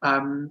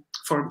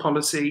 foreign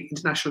policy,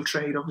 international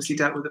trade, obviously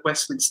dealt with at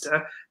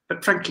Westminster,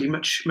 but frankly,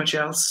 much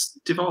else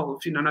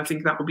devolved. You know, and I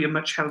think that will be a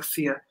much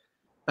healthier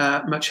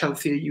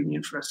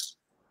union for us.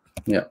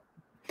 Yeah.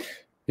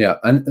 Yeah,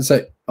 and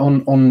so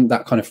on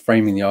that kind of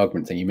framing the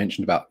argument thing, you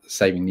mentioned about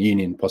saving the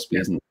union possibly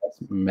isn't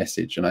a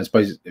message, and I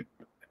suppose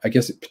I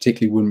guess it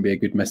particularly wouldn't be a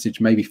good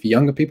message maybe for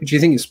younger people. Do you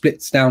think it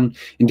splits down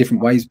in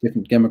different ways,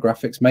 different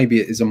demographics?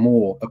 Maybe it is a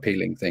more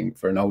appealing thing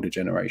for an older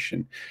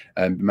generation,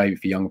 maybe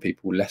for younger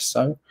people less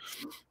so.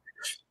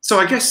 So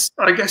I guess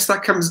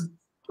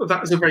that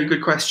is a very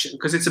good question,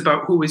 because it's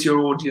about who is your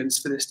audience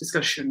for this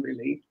discussion,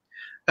 really,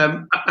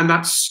 and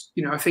that's,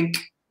 you know, I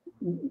think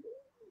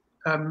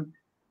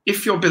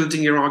if you're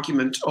building your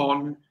argument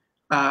on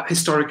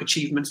historic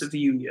achievements of the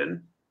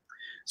union,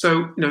 so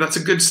you know that's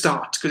a good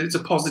start, because it's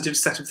a positive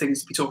set of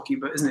things to be talking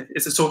about, isn't it?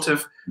 It's a sort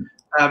of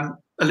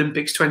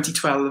Olympics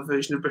 2012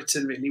 version of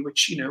Britain, really,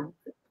 which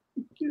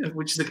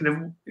which is the kind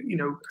of, you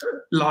know,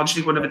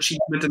 largely one of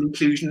achievement and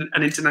inclusion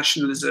and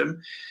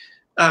internationalism.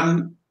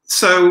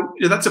 So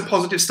you know, that's a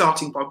positive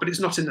starting point, but it's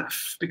not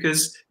enough,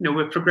 because you know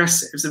we're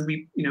progressives and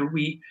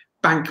we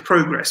bank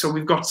progress, or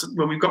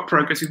when we've got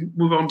progress, we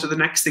move on to the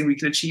next thing we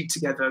can achieve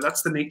together.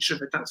 That's the nature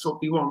of it. That's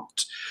what we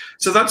want.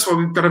 So that's why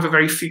we've got to have a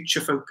very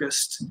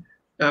future-focused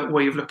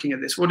way of looking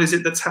at this. What is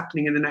it that's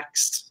happening in the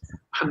next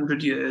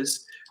 100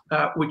 years,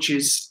 which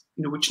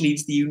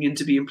needs the union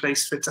to be in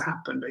place for it to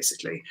happen,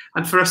 basically?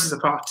 And for us as a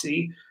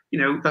party, you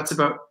know, that's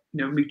about,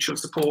 you know, mutual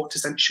support,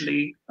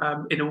 essentially,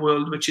 in a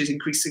world which is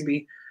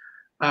increasingly,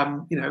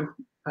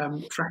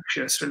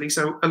 fractious, really.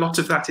 So a lot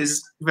of that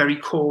is very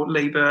core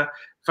Labour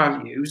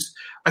values.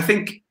 I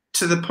think,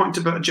 to the point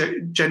about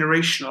a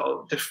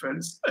generational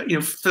difference, you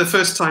know, for the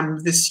first time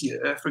this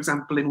year, for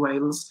example, in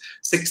Wales,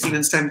 16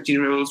 and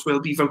 17-year-olds will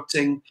be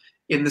voting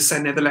in the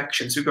Senedd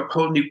elections. We've got a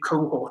whole new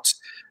cohort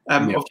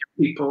of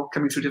people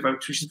coming through to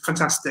vote, which is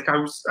fantastic. I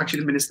was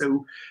actually the minister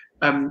who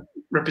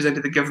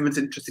represented the government's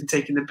interest in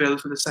taking the bill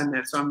to the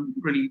Senedd, so I'm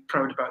really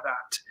proud about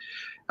that.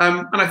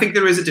 And I think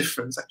there is a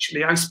difference,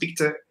 actually. I speak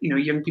to, you know,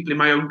 young people in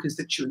my own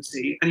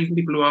constituency, and even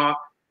people who are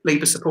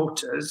Labour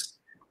supporters,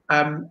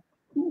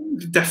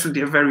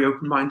 definitely are very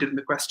open-minded in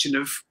the question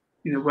of,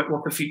 you know,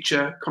 what the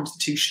future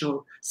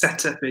constitutional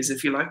setup is,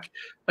 if you like.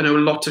 I know a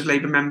lot of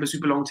Labour members who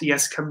belong to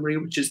Yes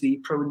Cymru, which is the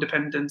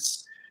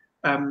pro-independence,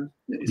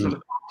 it's not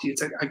a party,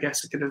 it's I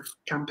guess a kind of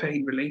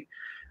campaign, really.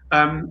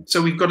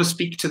 So we've got to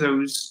speak to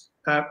those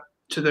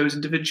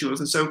individuals,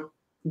 and so,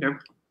 you know,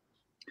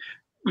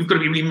 we've got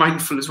to be really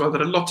mindful as well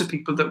that a lot of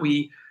people that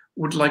we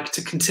would like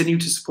to continue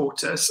to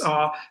support us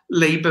are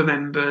Labour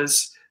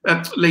members,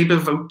 Labour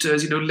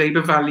voters,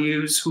 Labour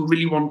values, who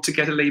really want to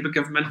get a Labour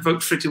government,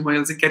 vote for it in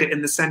Wales and get it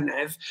in the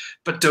Senedd,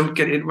 but don't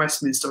get it in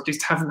Westminster, or at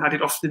least haven't had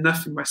it often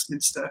enough in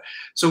Westminster.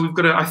 So we've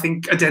got to, I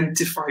think,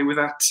 identify with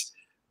that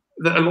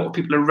a lot of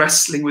people are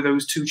wrestling with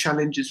those two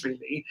challenges,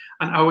 really.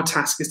 And our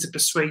task is to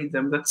persuade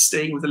them that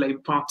staying with the Labour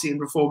Party and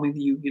reforming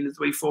the union is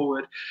the way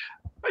forward.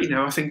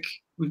 I think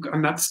we've got,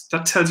 and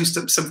that tells you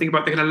something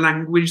about the kind of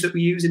language that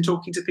we use in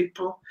talking to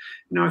people.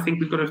 I think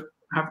we've got to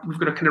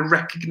kind of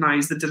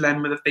recognise the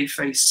dilemma that they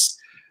face,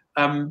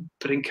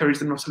 but encourage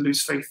them not to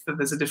lose faith that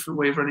there's a different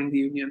way of running the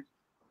union.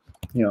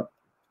 Yeah.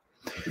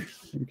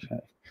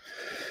 Okay.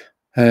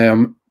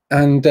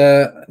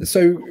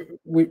 So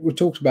we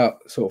talked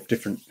about sort of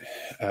different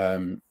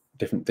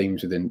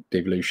themes within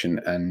devolution,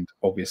 and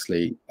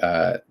obviously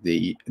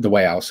the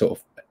way our sort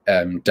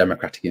of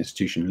democratic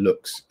institution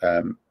looks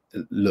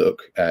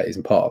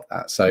isn't part of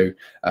that. So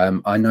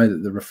I know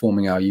that the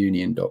Reforming Our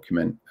Union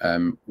document,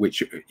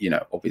 which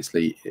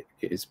obviously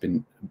it has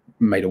been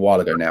made a while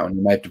ago now, and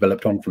you may have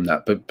developed on from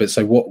that. But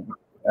so what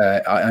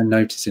I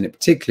noticed in it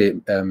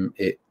particularly,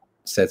 it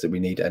says that we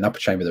need an upper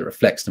chamber that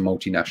reflects the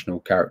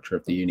multinational character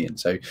of the union.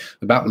 So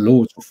about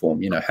laws reform,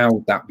 how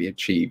would that be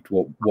achieved?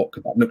 What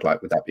could that look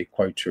like? Would that be a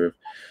quota of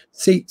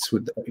seats?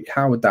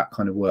 How would that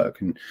kind of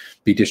work and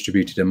be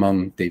distributed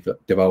among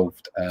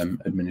devolved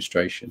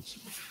administrations?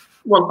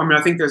 Well, I mean,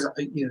 I think there's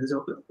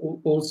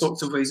all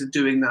sorts of ways of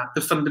doing that.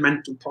 The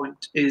fundamental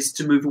point is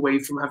to move away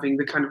from having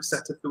the kind of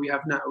setup that we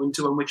have now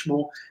into one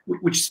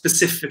which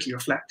specifically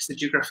reflects the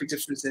geographic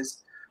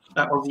differences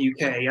of the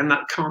UK, and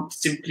that can't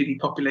simply be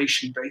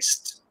population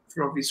based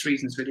for obvious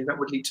reasons. Really, that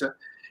would lead to,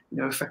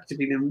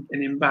 effectively an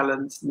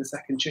imbalance in the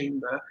second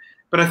chamber.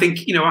 But I think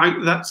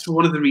that's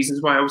one of the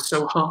reasons why I was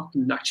so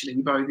heartened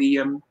actually by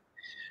the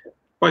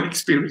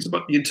experience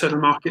about the internal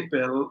market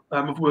bill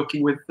of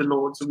working with the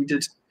Lords, and we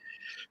did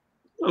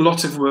a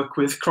lot of work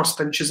with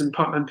crossbenchers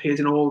and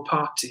peers in all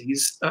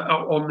parties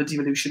on the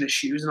devolution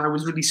issues, and I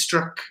was really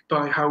struck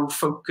by how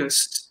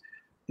focused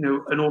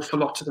an awful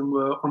lot of them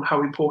were on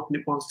how important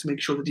it was to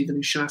make sure the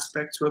devolution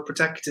aspects were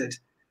protected.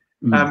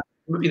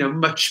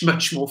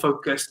 Much more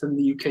focused than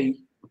the UK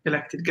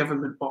elected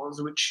government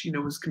was, which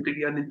was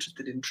completely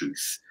uninterested in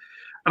truth.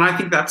 And I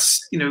think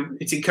that's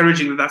it's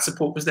encouraging that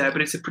support was there,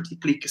 but it's a pretty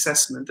bleak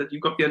assessment that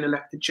you've got the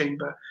unelected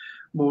chamber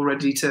more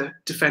ready to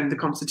defend the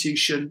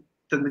constitution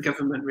than the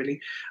government, really.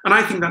 And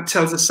I think that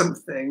tells us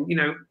something.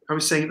 I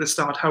was saying at the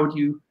start, how would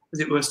you, as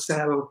it were,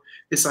 sell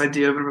this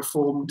idea of a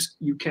reformed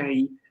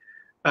UK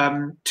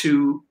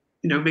to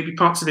maybe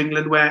parts of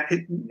England where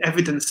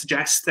evidence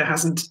suggests there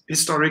hasn't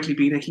historically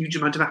been a huge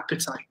amount of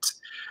appetite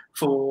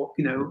for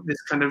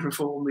this kind of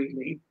reform,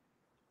 really.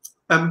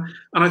 And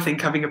I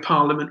think having a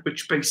parliament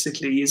which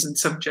basically isn't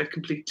subject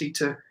completely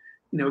to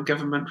a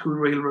government who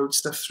railroads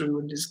stuff through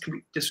and is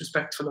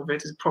disrespectful of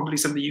it is probably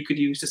something you could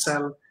use to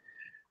sell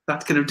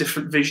that kind of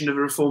different vision of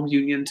a reformed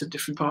union to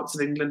different parts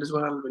of England as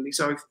well, really.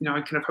 So I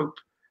kind of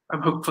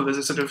I'm hopeful there's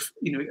a sort of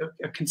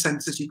a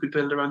consensus you could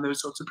build around those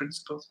sorts of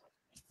principles.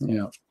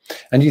 Yeah.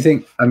 And do you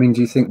think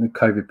the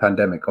COVID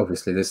pandemic,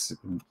 obviously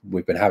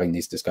we've been having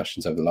these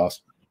discussions over the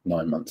last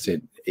 9 months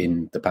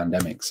in the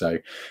pandemic. So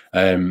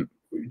do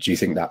you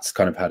think that's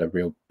kind of had a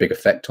real big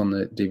effect on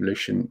the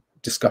devolution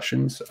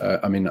discussions?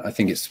 I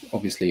think it's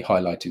obviously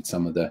highlighted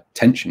some of the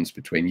tensions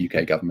between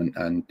UK government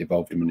and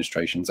devolved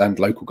administrations and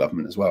local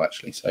government as well,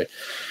 actually. So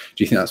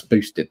do you think that's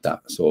boosted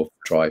that sort of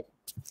drive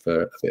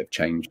for a bit of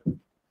change?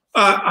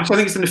 I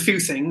think it's done a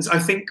few things. I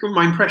think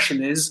my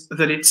impression is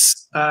that it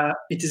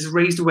has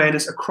raised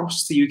awareness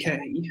across the UK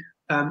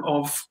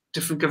of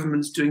different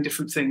governments doing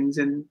different things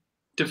in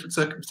different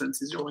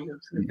circumstances, or in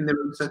their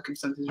own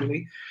circumstances,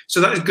 really. So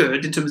that is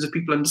good in terms of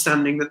people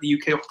understanding that the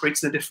UK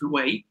operates in a different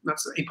way.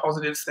 That's a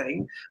positive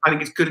thing. I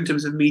think it's good in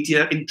terms of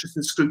media interest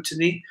and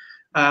scrutiny.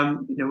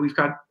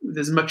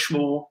 There's much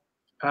more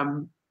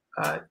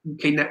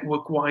UK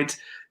network-wide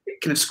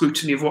kind of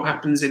scrutiny of what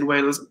happens in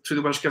Wales through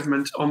the Welsh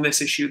government on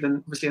this issue than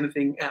obviously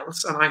anything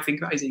else. And I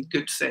think that is a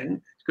good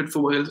thing. It's good for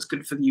Wales, it's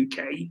good for the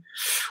UK.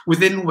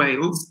 Within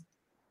Wales,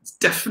 it's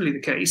definitely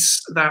the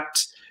case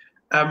that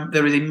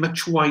there is a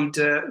much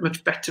wider,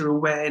 much better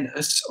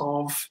awareness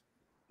of,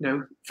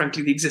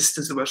 frankly, the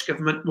existence of the Welsh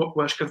government, what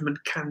Welsh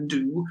government can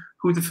do,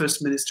 who the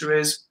First Minister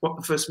is, what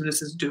the First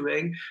Minister is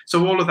doing.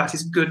 So all of that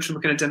is good from a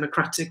kind of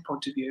democratic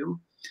point of view.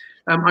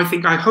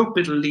 I hope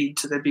it'll lead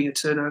to there being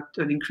an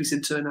increase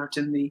in turnout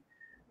in the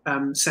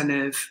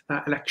Senedd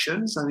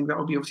elections. I think that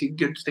will be obviously a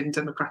good thing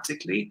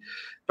democratically.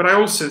 But I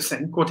also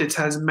think what it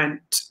has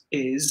meant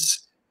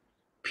is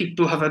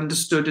people have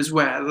understood as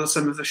well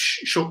some of the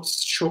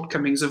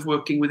shortcomings of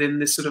working within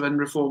this sort of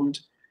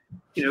unreformed,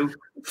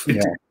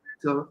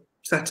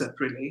 setup,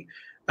 really.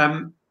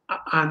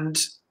 And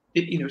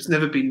it's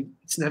never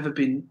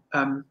been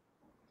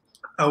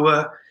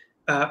our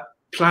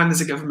plan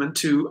as a government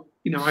to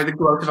either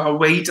go out of our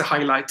way to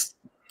highlight,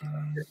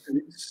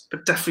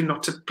 but definitely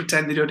not to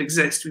pretend they don't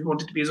exist. We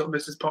wanted to be as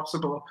honest as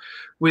possible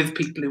with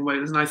people in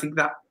Wales, and I think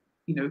that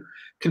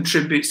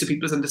contributes to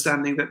people's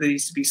understanding that there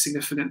needs to be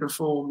significant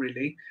reform,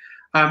 really.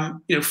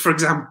 For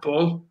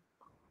example,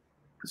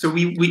 so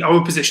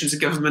our position as a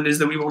government is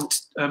that we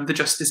want the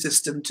justice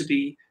system to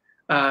be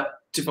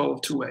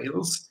devolved to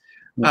Wales.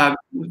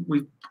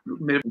 We've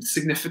made a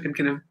significant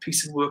kind of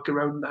piece of work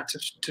around that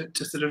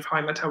to sort of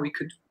highlight how it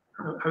could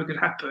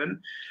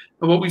happen.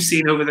 And what we've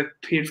seen over the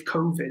period of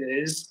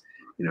COVID is,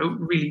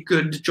 really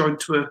good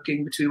joint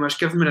working between the Welsh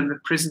Government and the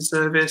prison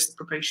service, the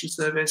probation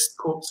service,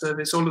 the court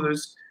service, all of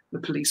those, the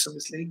police,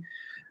 obviously.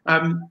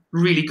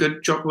 Really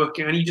good joint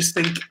working. And you just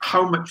think,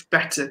 how much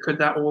better could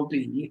that all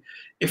be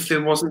if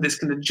there wasn't this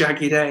kind of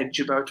jagged edge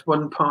about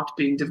one part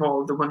being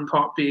devolved, the one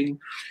part being,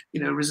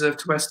 reserved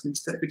to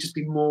Westminster? It would just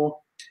be more,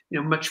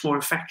 much more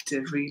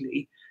effective,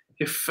 really,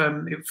 if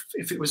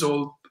it was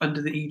all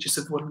under the aegis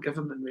of one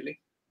government, really.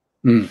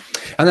 And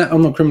that,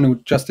 on the criminal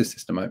justice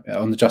system,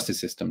 on the justice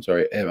system,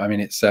 sorry, I mean,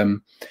 it's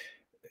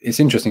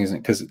interesting, isn't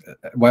it? Because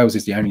Wales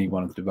is the only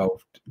one of the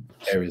devolved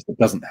areas that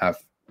doesn't have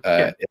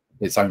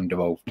its own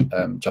devolved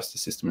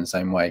justice system in the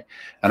same way,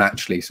 and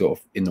actually, sort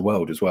of in the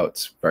world as well,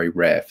 it's very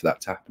rare for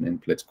that to happen in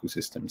political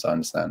systems, I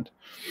understand.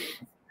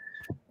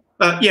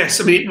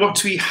 Yes, I mean,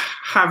 what we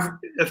have,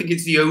 I think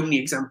it's the only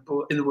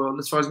example in the world,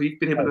 as far as we've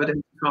been able to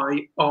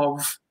identify,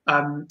 of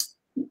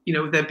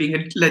there being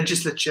a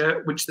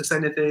legislature, which the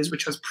Senate is,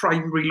 which has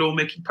primary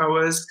lawmaking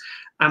powers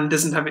and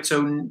doesn't have its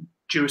own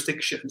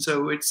jurisdiction.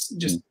 So it's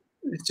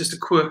just a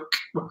quirk.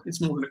 Well,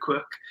 it's more than a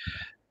quirk,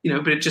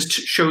 but it just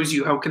shows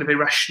you how kind of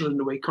irrational in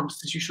the way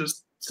constitutional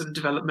sort of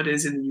development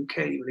is in the UK,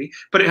 really.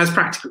 But it has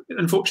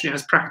unfortunately,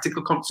 has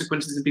practical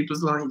consequences in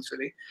people's lives,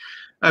 really.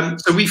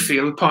 So we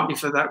feel, partly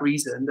for that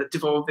reason, that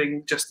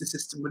devolving justice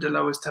system would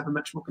allow us to have a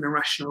much more kind of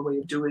rational way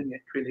of doing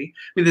it, really.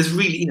 I mean, there's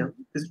really,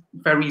 there's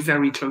very,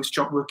 very close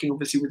job working,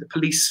 obviously, with the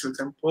police, for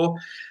example.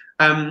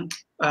 But,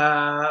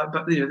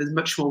 there's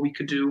much more we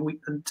could do.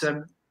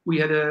 We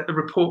had a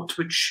report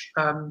which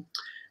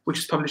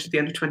was published at the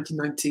end of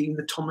 2019,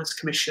 the Thomas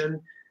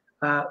Commission.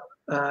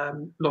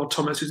 Lord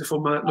Thomas, who's a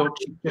former Lord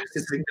Chief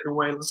Justice of England and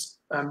Wales,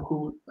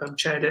 who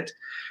chaired it,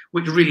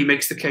 which really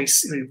makes the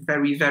case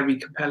very, very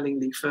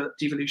compellingly for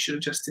devolution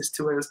of justice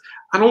to Wales,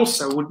 and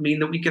also would mean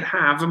that we could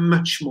have a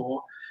much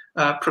more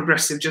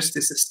progressive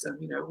justice system,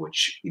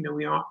 which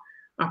we are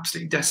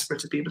absolutely desperate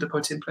to be able to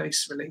put in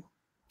place, really.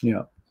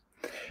 Yeah.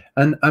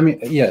 And I mean,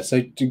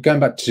 so going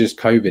back to just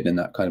COVID and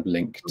that kind of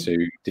link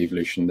to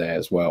devolution there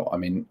as well, I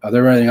mean, are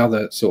there any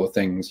other sort of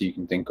things you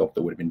can think of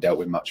that would have been dealt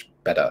with much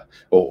better,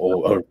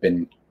 or have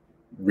been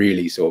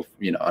really sort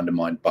of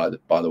undermined by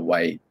the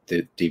way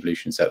the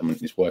devolution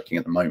settlement is working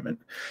at the moment,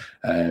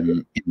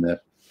 in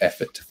the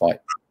effort to fight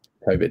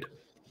COVID?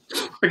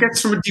 I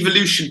guess from a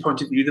devolution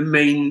point of view, the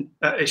main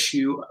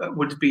issue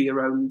would be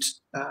around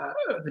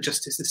the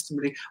justice system,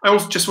 really. I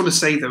also just want to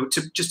say, though,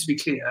 just to be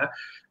clear,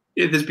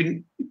 there's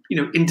been,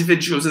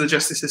 individuals in the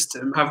justice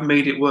system have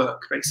made it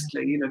work,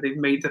 basically. They've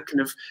made the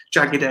kind of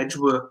jagged edge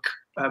work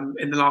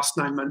in the last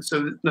 9 months.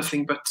 So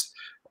nothing but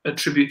a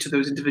tribute to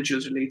those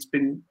individuals, really. It's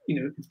been,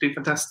 it's been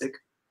fantastic.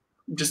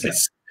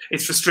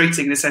 It's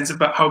frustrating in the sense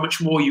about how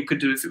much more you could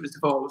do if it was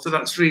devolved. So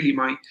that's really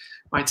my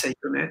take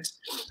on it.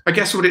 I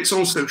guess what it's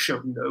also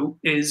shown, though,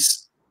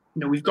 is,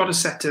 we've got a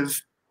set of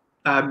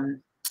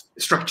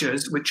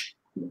structures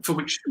for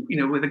which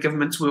where the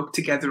governments work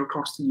together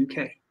across the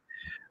UK.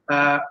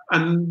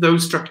 And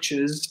those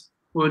structures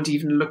weren't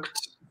even looked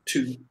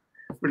to,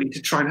 really,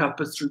 to try and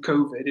help us through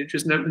COVID. It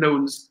just no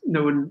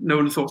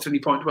one thought at any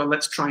point, well,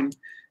 let's try and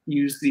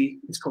use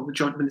it's called the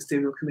Joint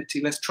Ministerial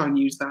Committee. Let's try and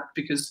use that,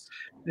 because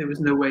there was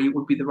no way it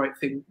would be the right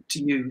thing to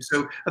use.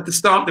 So at the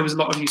start, there was a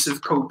lot of use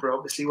of COBRA,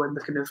 obviously, when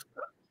the kind of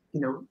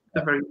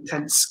a very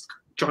intense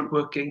joint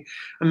working,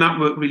 and that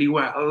worked really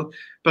well.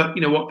 But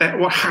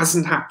what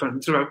hasn't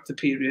happened throughout the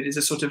period is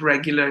a sort of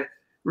regular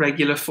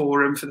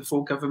forum for the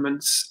four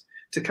governments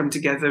to come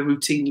together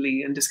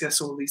routinely and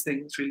discuss all these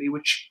things, really,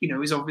 which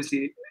is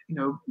obviously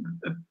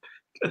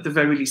at the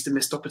very least a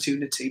missed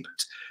opportunity,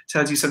 but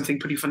tells you something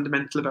pretty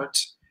fundamental about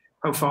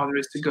how far there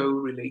is to go,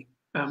 really,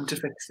 to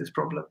fix this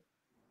problem.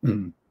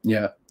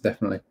 Yeah,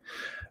 definitely.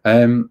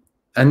 And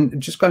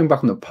just going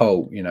back on the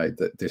poll,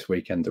 that this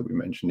weekend that we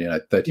mentioned,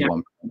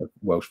 31% of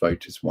Welsh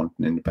voters want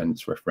an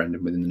independence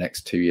referendum within the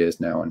next 2 years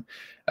now,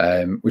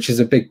 and which is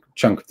a big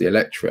chunk of the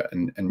electorate.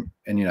 And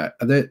are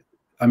there,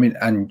 I mean,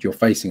 and you're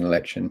facing an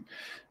election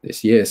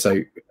this year, so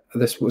are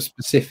there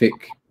specific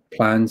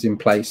plans in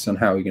place on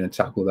how you're going to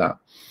tackle that,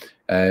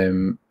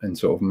 and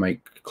sort of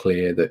make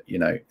clear that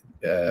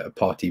a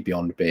party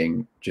beyond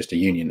being just a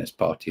unionist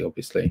party,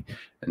 obviously,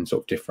 and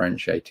sort of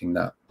differentiating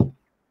that?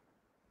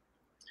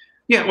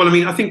 Yeah, well, I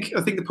mean, I think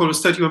the poll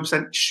is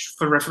 31%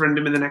 for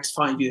referendum in the next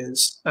 5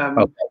 years. So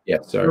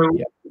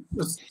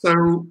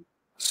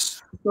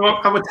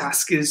our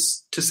task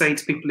is to say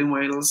to people in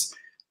Wales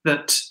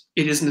that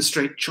it isn't a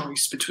straight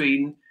choice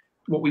between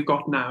what we've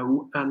got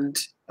now and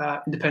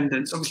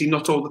independence. Obviously,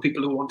 not all the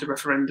people who want a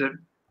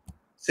referendum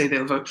say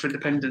they'll vote for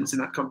independence in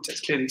that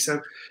context, clearly.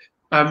 So,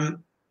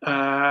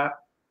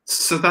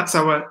 so that's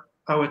our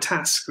our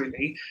task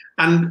really.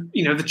 And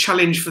the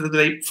challenge for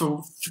the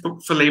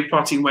for Labour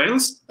Party in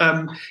Wales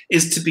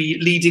is to be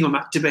leading on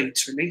that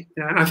debate really.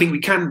 And I think we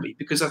can be,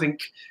 because I think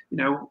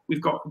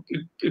we've got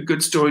a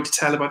good story to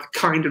tell about the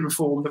kind of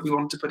reform that we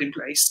want to put in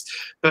place.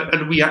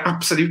 And we are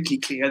absolutely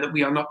clear that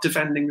we are not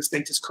defending the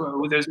status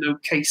quo. There's no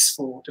case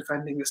for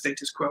defending the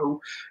status quo.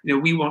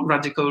 We want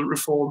radical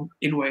reform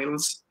in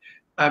Wales.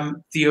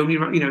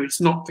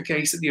 It's not the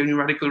case that the only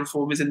radical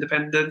reform is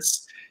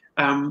independence.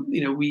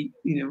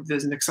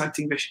 There's an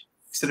exciting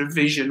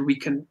vision we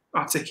can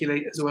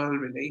articulate as well,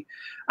 really.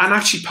 And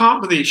actually,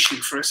 part of the issue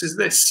for us is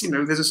this: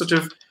 there's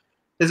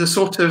a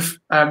sort of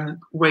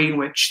way in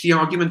which the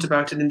argument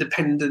about an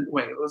independent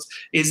Wales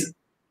is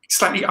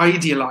slightly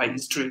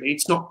idealised. Really,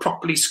 it's not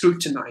properly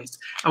scrutinised.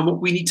 And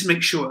what we need to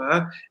make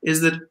sure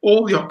is that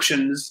all the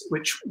options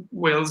which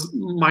Wales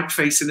might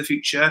face in the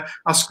future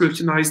are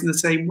scrutinised in the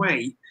same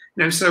way.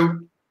 So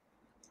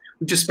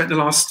we've just spent the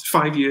last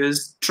 5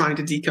 years trying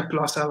to decouple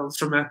ourselves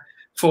from a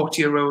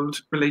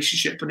 40-year-old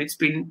relationship, and it's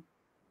been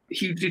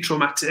hugely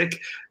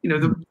traumatic.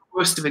 The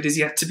worst of it is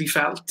yet to be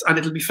felt, and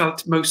it'll be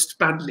felt most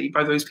badly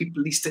by those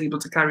people least able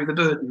to carry the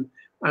burden,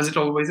 as it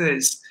always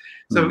is.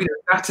 So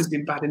that has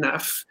been bad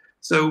enough.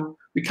 So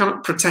we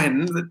cannot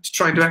pretend that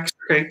trying to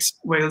extricate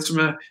Wales from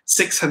a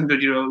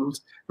 600-year-old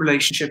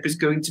relationship is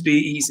going to be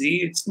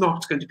easy. It's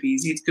not going to be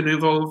easy. It's going to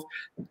involve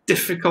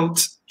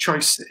difficult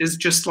choices,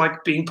 just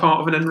like being part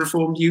of an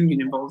unreformed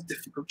union involves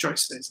difficult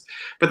choices.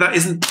 But that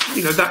isn't,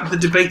 that the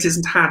debate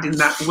isn't had in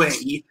that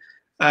way,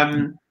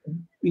 and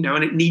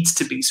it needs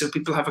to be. So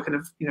people have a kind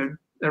of,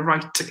 a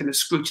right to kind of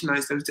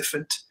scrutinise those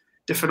different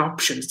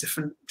options,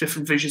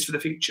 different visions for the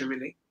future,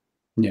 really.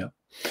 Yeah,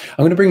 I'm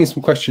going to bring in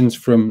some questions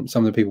from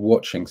some of the people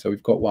watching. So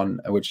we've got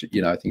one which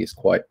I think is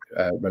quite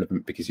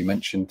relevant, because you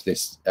mentioned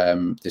this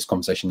this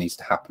conversation needs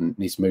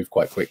to move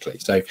quite quickly.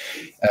 So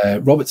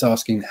Robert's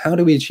asking, how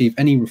do we achieve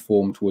any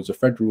reform towards a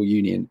federal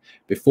union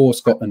before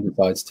Scotland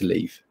decides to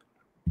leave?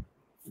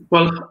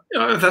 Well,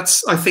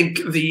 that's, I think,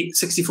 the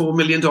 $64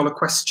 million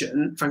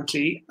question,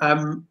 frankly.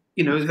 I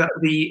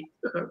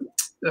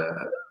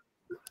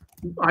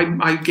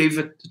gave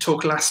a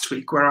talk last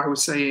week where I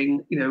was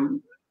saying,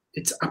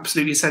 it's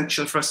absolutely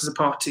essential for us as a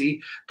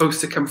party both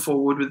to come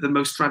forward with the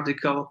most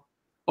radical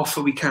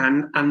offer we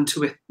can and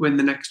to win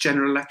the next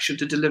general election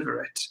to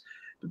deliver it.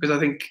 Because I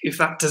think if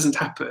that doesn't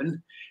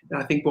happen,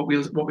 then I think what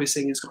we're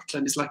seeing in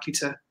Scotland is likely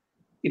to,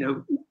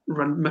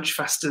 run much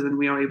faster than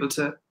we are able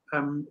to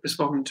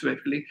respond to it,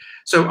 really.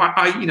 So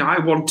I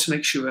want to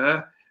make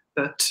sure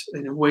that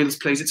Wales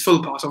plays its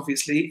full part,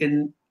 obviously,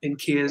 in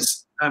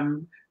Keir's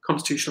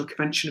constitutional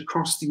convention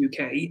across the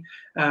UK.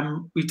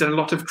 We've done a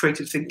lot of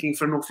creative thinking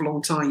for an awful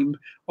long time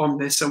on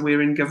this, and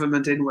we're in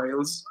government in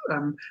Wales,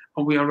 and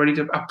we are ready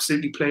to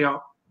absolutely play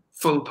our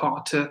full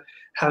part to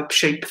help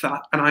shape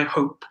that, and I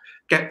hope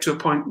get to a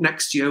point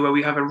next year where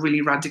we have a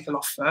really radical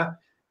offer,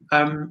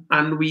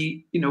 and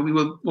we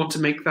will want to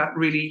make that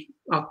really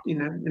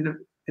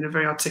in a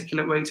very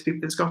articulate way to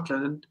people in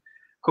Scotland, and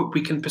hope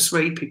we can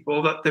persuade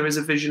people that there is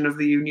a vision of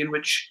the union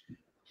which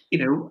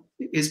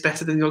is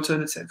better than the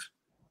alternative.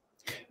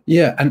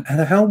 Yeah, and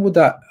how would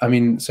that,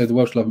 so the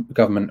Welsh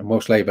Government and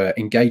Welsh Labour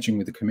engaging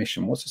with the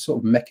Commission, what's the sort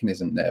of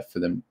mechanism there for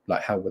them?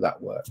 Like, how would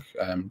that work?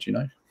 Do you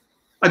know?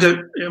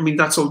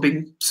 That's all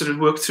being sort of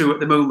worked through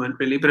at the moment,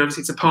 really, but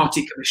obviously it's a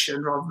party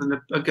commission rather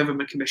than a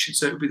government commission,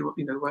 so it would be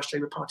the Welsh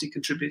Labour Party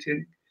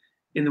contributing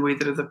in the way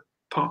that other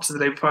parts of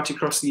the Labour Party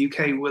across the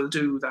UK will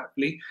do that,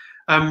 really.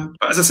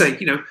 But as I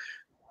say,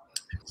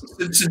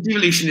 so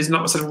devolution is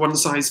not a sort of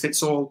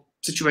one-size-fits-all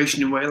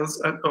situation in Wales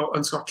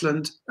and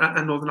Scotland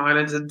and Northern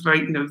Ireland, and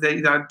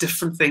there are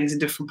different things in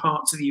different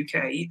parts of the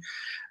UK,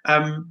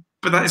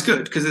 but that is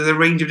good because there's a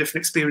range of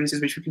different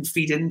experiences which we can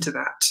feed into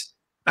that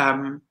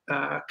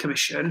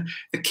commission.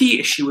 The key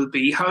issue will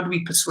be, how do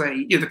we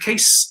persuade the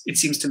case, it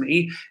seems to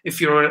me, if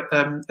you're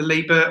a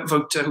Labour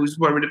voter who's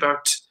worried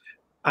about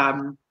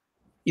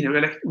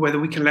whether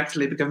we can elect a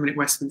Labour government in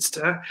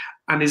Westminster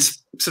and is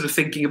sort of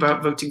thinking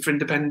about voting for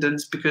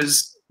independence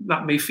because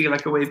that may feel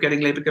like a way of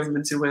getting Labour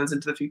governments in Wales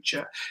into the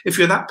future. If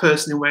you're that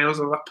person in Wales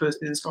or that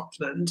person in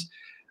Scotland,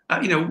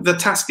 the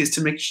task is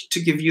to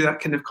give you that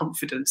kind of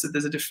confidence that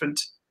there's a different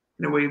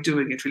way of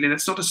doing it, really. And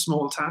it's not a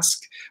small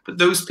task, but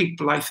those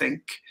people, I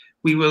think,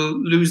 we will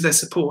lose their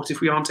support if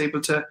we aren't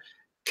able to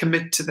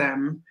commit to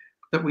them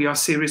that we are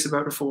serious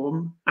about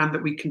reform and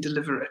that we can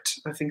deliver it.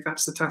 I think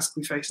that's the task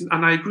we face.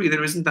 And I agree,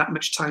 there isn't that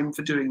much time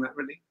for doing that,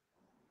 really.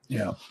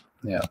 Yeah.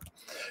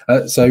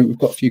 So we've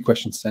got a few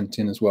questions sent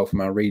in as well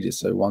from our readers.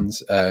 So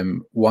one's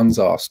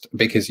asked,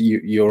 because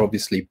you're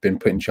obviously been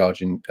put in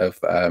charge of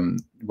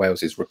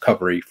Wales's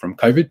recovery from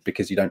COVID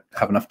because you don't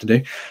have enough to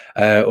do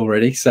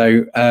already.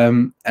 So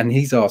and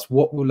he's asked,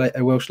 what will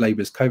Welsh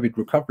Labour's COVID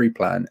recovery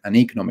plan and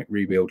economic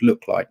rebuild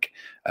look like,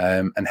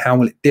 and how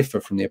will it differ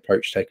from the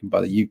approach taken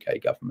by the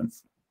UK government?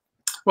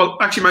 Well,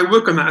 actually, my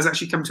work on that has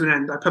actually come to an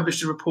end. I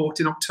published a report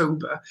in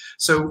October.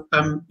 So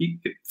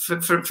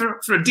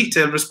for a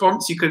detailed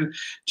response, you can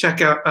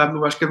check out the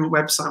Welsh Government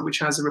website, which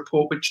has a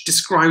report which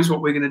describes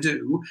what we're going to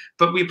do.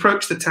 But we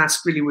approached the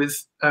task really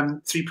with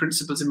 3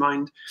 principles in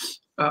mind.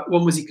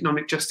 One was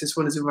economic justice,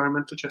 one is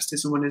environmental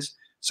justice, and one is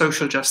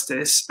social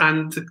justice.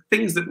 And the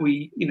things that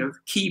we,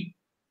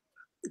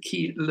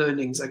 key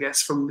learnings, I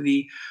guess, from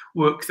the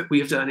work that we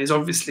have done is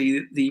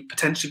obviously the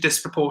potentially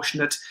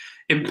disproportionate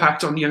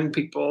impact on young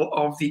people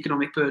of the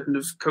economic burden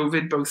of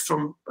COVID, both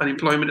from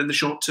unemployment in the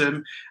short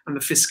term and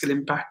the fiscal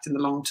impact in the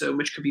long term,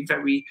 which could be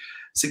very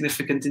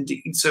significant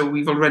indeed. So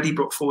we've already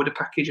brought forward a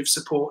package of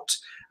support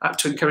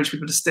to encourage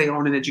people to stay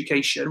on in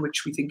education,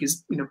 which we think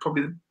is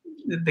probably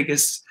the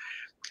biggest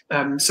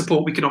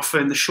support we can offer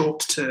in the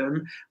short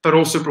term, but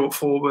also brought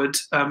forward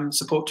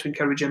support to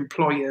encourage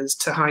employers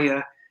to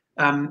hire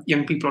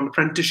young people on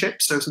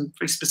apprenticeship, so some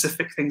very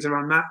specific things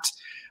around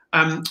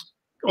that.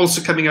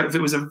 Also coming out of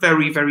it was a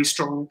very, very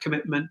strong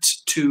commitment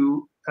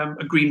to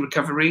a green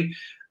recovery.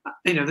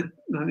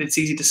 It's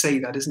easy to say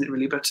that, isn't it,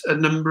 really? But a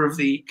number of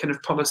the kind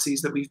of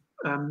policies that we've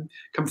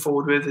come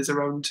forward with is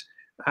around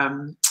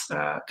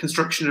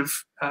construction of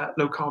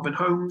low carbon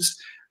homes,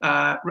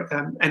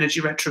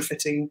 energy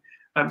retrofitting,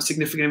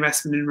 significant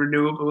investment in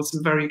renewables,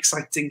 some very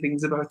exciting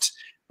things about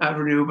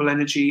renewable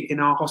energy in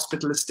our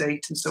hospital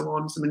estate and so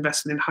on, some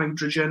investment in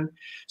hydrogen.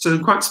 So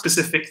quite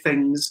specific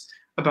things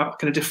about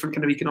kind of different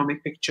kind of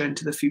economic picture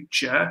into the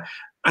future.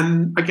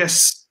 And I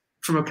guess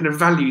from a kind of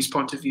values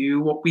point of view,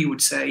 what we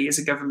would say as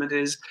a government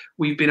is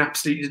we've been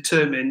absolutely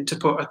determined to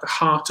put at the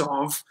heart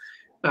of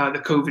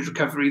the COVID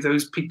recovery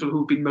those people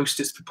who've been most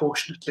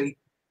disproportionately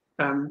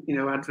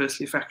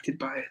adversely affected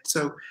by it.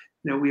 So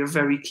we are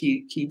very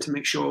keen to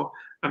make sure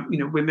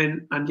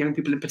women and young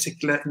people in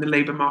particular in the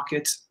labour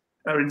market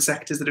are in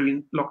sectors that are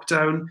in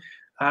lockdown.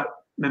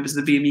 Members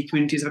of the BME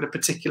communities have had a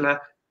particular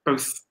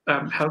both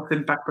health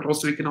impact but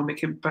also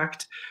economic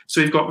impact.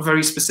 So we've got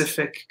very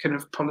specific kind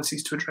of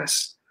policies to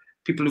address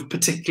people who've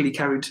particularly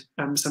carried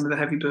some of the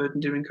heavy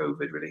burden during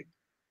COVID, really.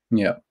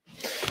 Yeah.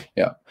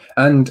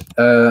 And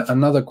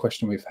another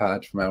question we've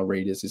had from our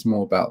readers is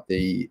more about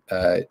the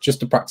just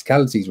the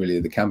practicalities really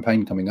of the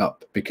campaign coming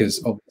up,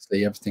 because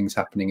obviously everything's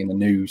happening in the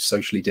new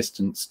socially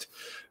distanced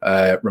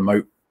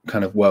remote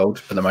kind of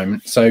world at the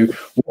moment. So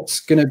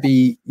what's going to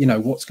be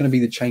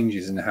the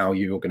changes in how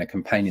you're going to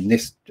campaign in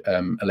this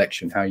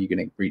election? How are you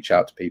going to reach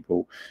out to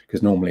people?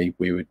 Because normally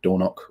we would door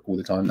knock all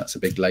the time. That's a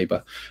big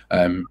Labour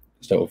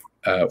sort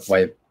of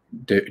way of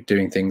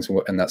doing things,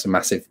 and that's a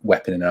massive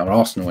weapon in our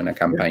arsenal in a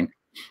campaign.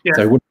 Yeah.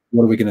 So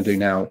what are we going to do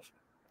now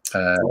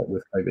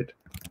with COVID?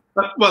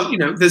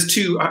 Well, there's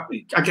two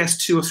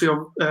or three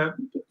the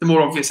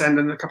more obvious end,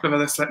 and a couple of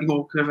other slightly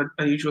more kind of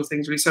unusual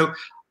things, really. So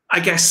I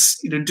guess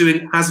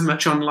doing as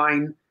much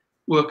online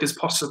work as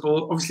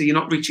possible. Obviously, you're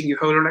not reaching your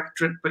whole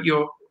electorate, but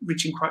you're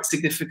reaching quite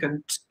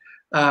significant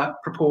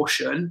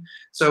proportion.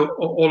 So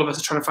all of us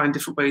are trying to find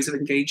different ways of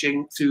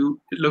engaging through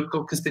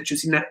local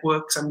constituency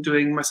networks. I'm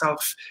doing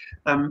myself,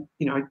 I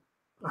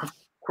have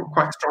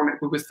quite a strong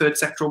network with third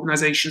sector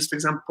organisations, for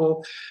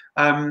example.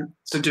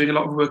 So doing a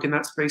lot of work in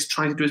that space,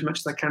 trying to do as much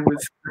as I can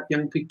with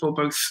young people,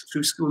 both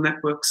through school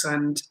networks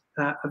and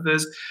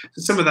others.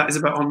 So some of that is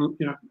about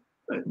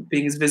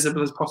being as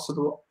visible as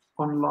possible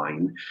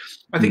online.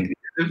 I think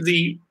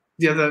the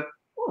other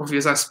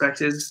obvious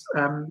aspect is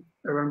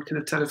around kind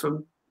of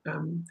telephone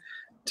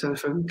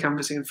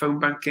canvassing and phone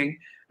banking.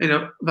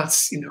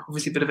 That's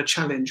obviously a bit of a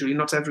challenge. Really,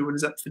 not everyone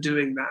is up for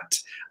doing that,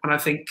 and I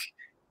think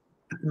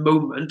at the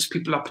moment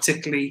people are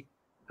particularly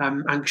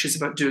anxious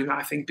about doing that.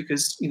 I think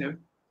because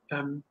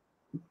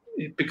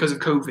because of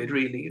COVID,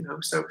 really.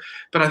 So,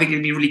 but I think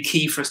it'd be really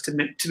key for us to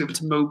be able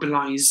to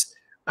mobilise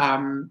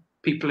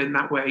people in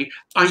that way.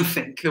 I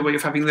think the way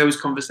of having those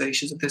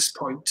conversations at this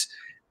point,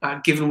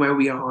 given where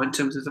we are in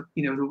terms of the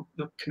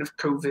kind of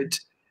COVID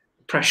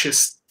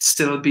pressures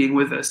still being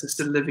with us and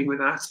still living with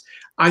that,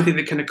 I think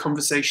the kind of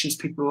conversations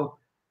people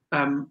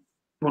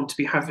want to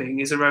be having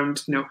is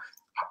around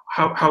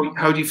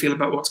how do you feel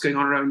about what's going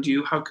on around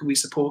you? How can we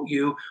support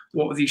you?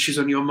 What are the issues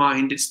on your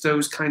mind? It's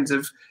those kinds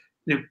of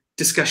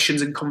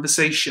discussions and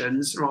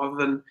conversations rather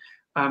than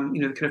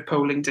the kind of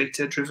polling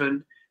data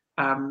driven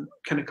kind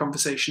of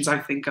conversations. I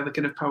think are the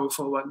kind of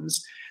powerful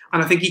ones.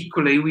 And I think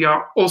equally we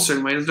are also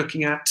in Wales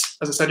looking at,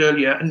 as I said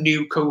earlier, a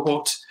new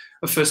cohort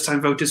of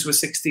first-time voters who are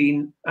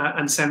 16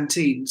 and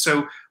 17.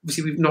 So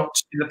obviously we've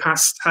not in the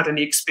past had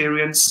any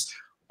experience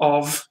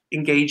of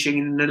engaging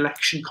in an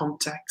election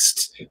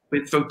context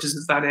with voters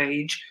of that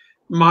age.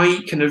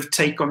 My kind of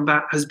take on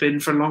that has been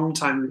for a long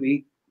time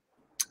really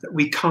that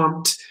we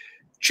can't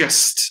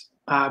just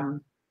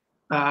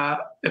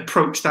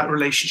approach that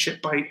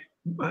relationship by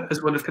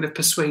as one of kind of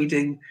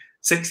persuading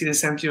 16 and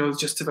 17-year-olds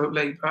just to vote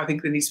Labour. I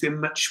think there needs to be a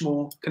much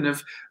more kind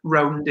of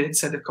rounded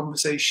set of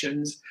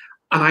conversations.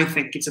 And I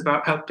think it's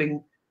about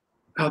asking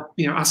 16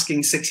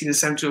 and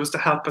 17-year-olds to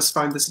help us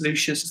find the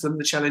solutions to some of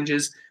the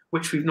challenges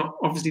which we've not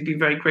obviously been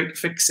very great at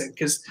fixing,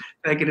 because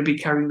they're going to be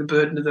carrying the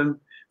burden of them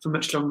for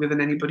much longer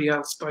than anybody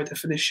else by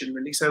definition,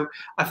 really. So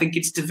I think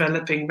it's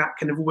developing that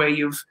kind of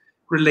way of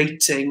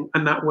relating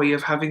and that way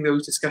of having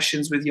those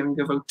discussions with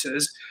younger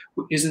voters,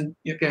 which isn't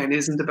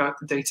about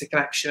the data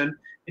collection.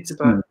 It's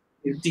about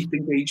deep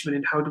engagement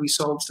in how do we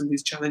solve some of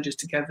these challenges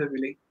together,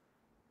 really.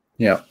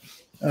 Yeah.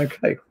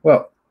 Okay.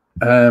 Well,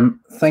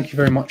 thank you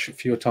very much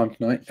for your time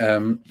tonight,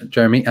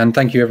 Jeremy, and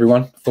thank you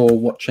everyone for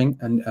watching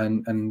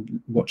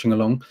and watching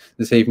along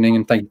this evening,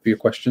 and thank you for your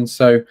questions.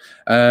 So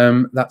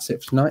that's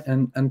it for tonight,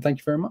 and thank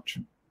you very much.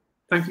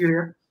 Thank you,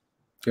 Elliot.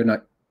 Good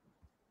night.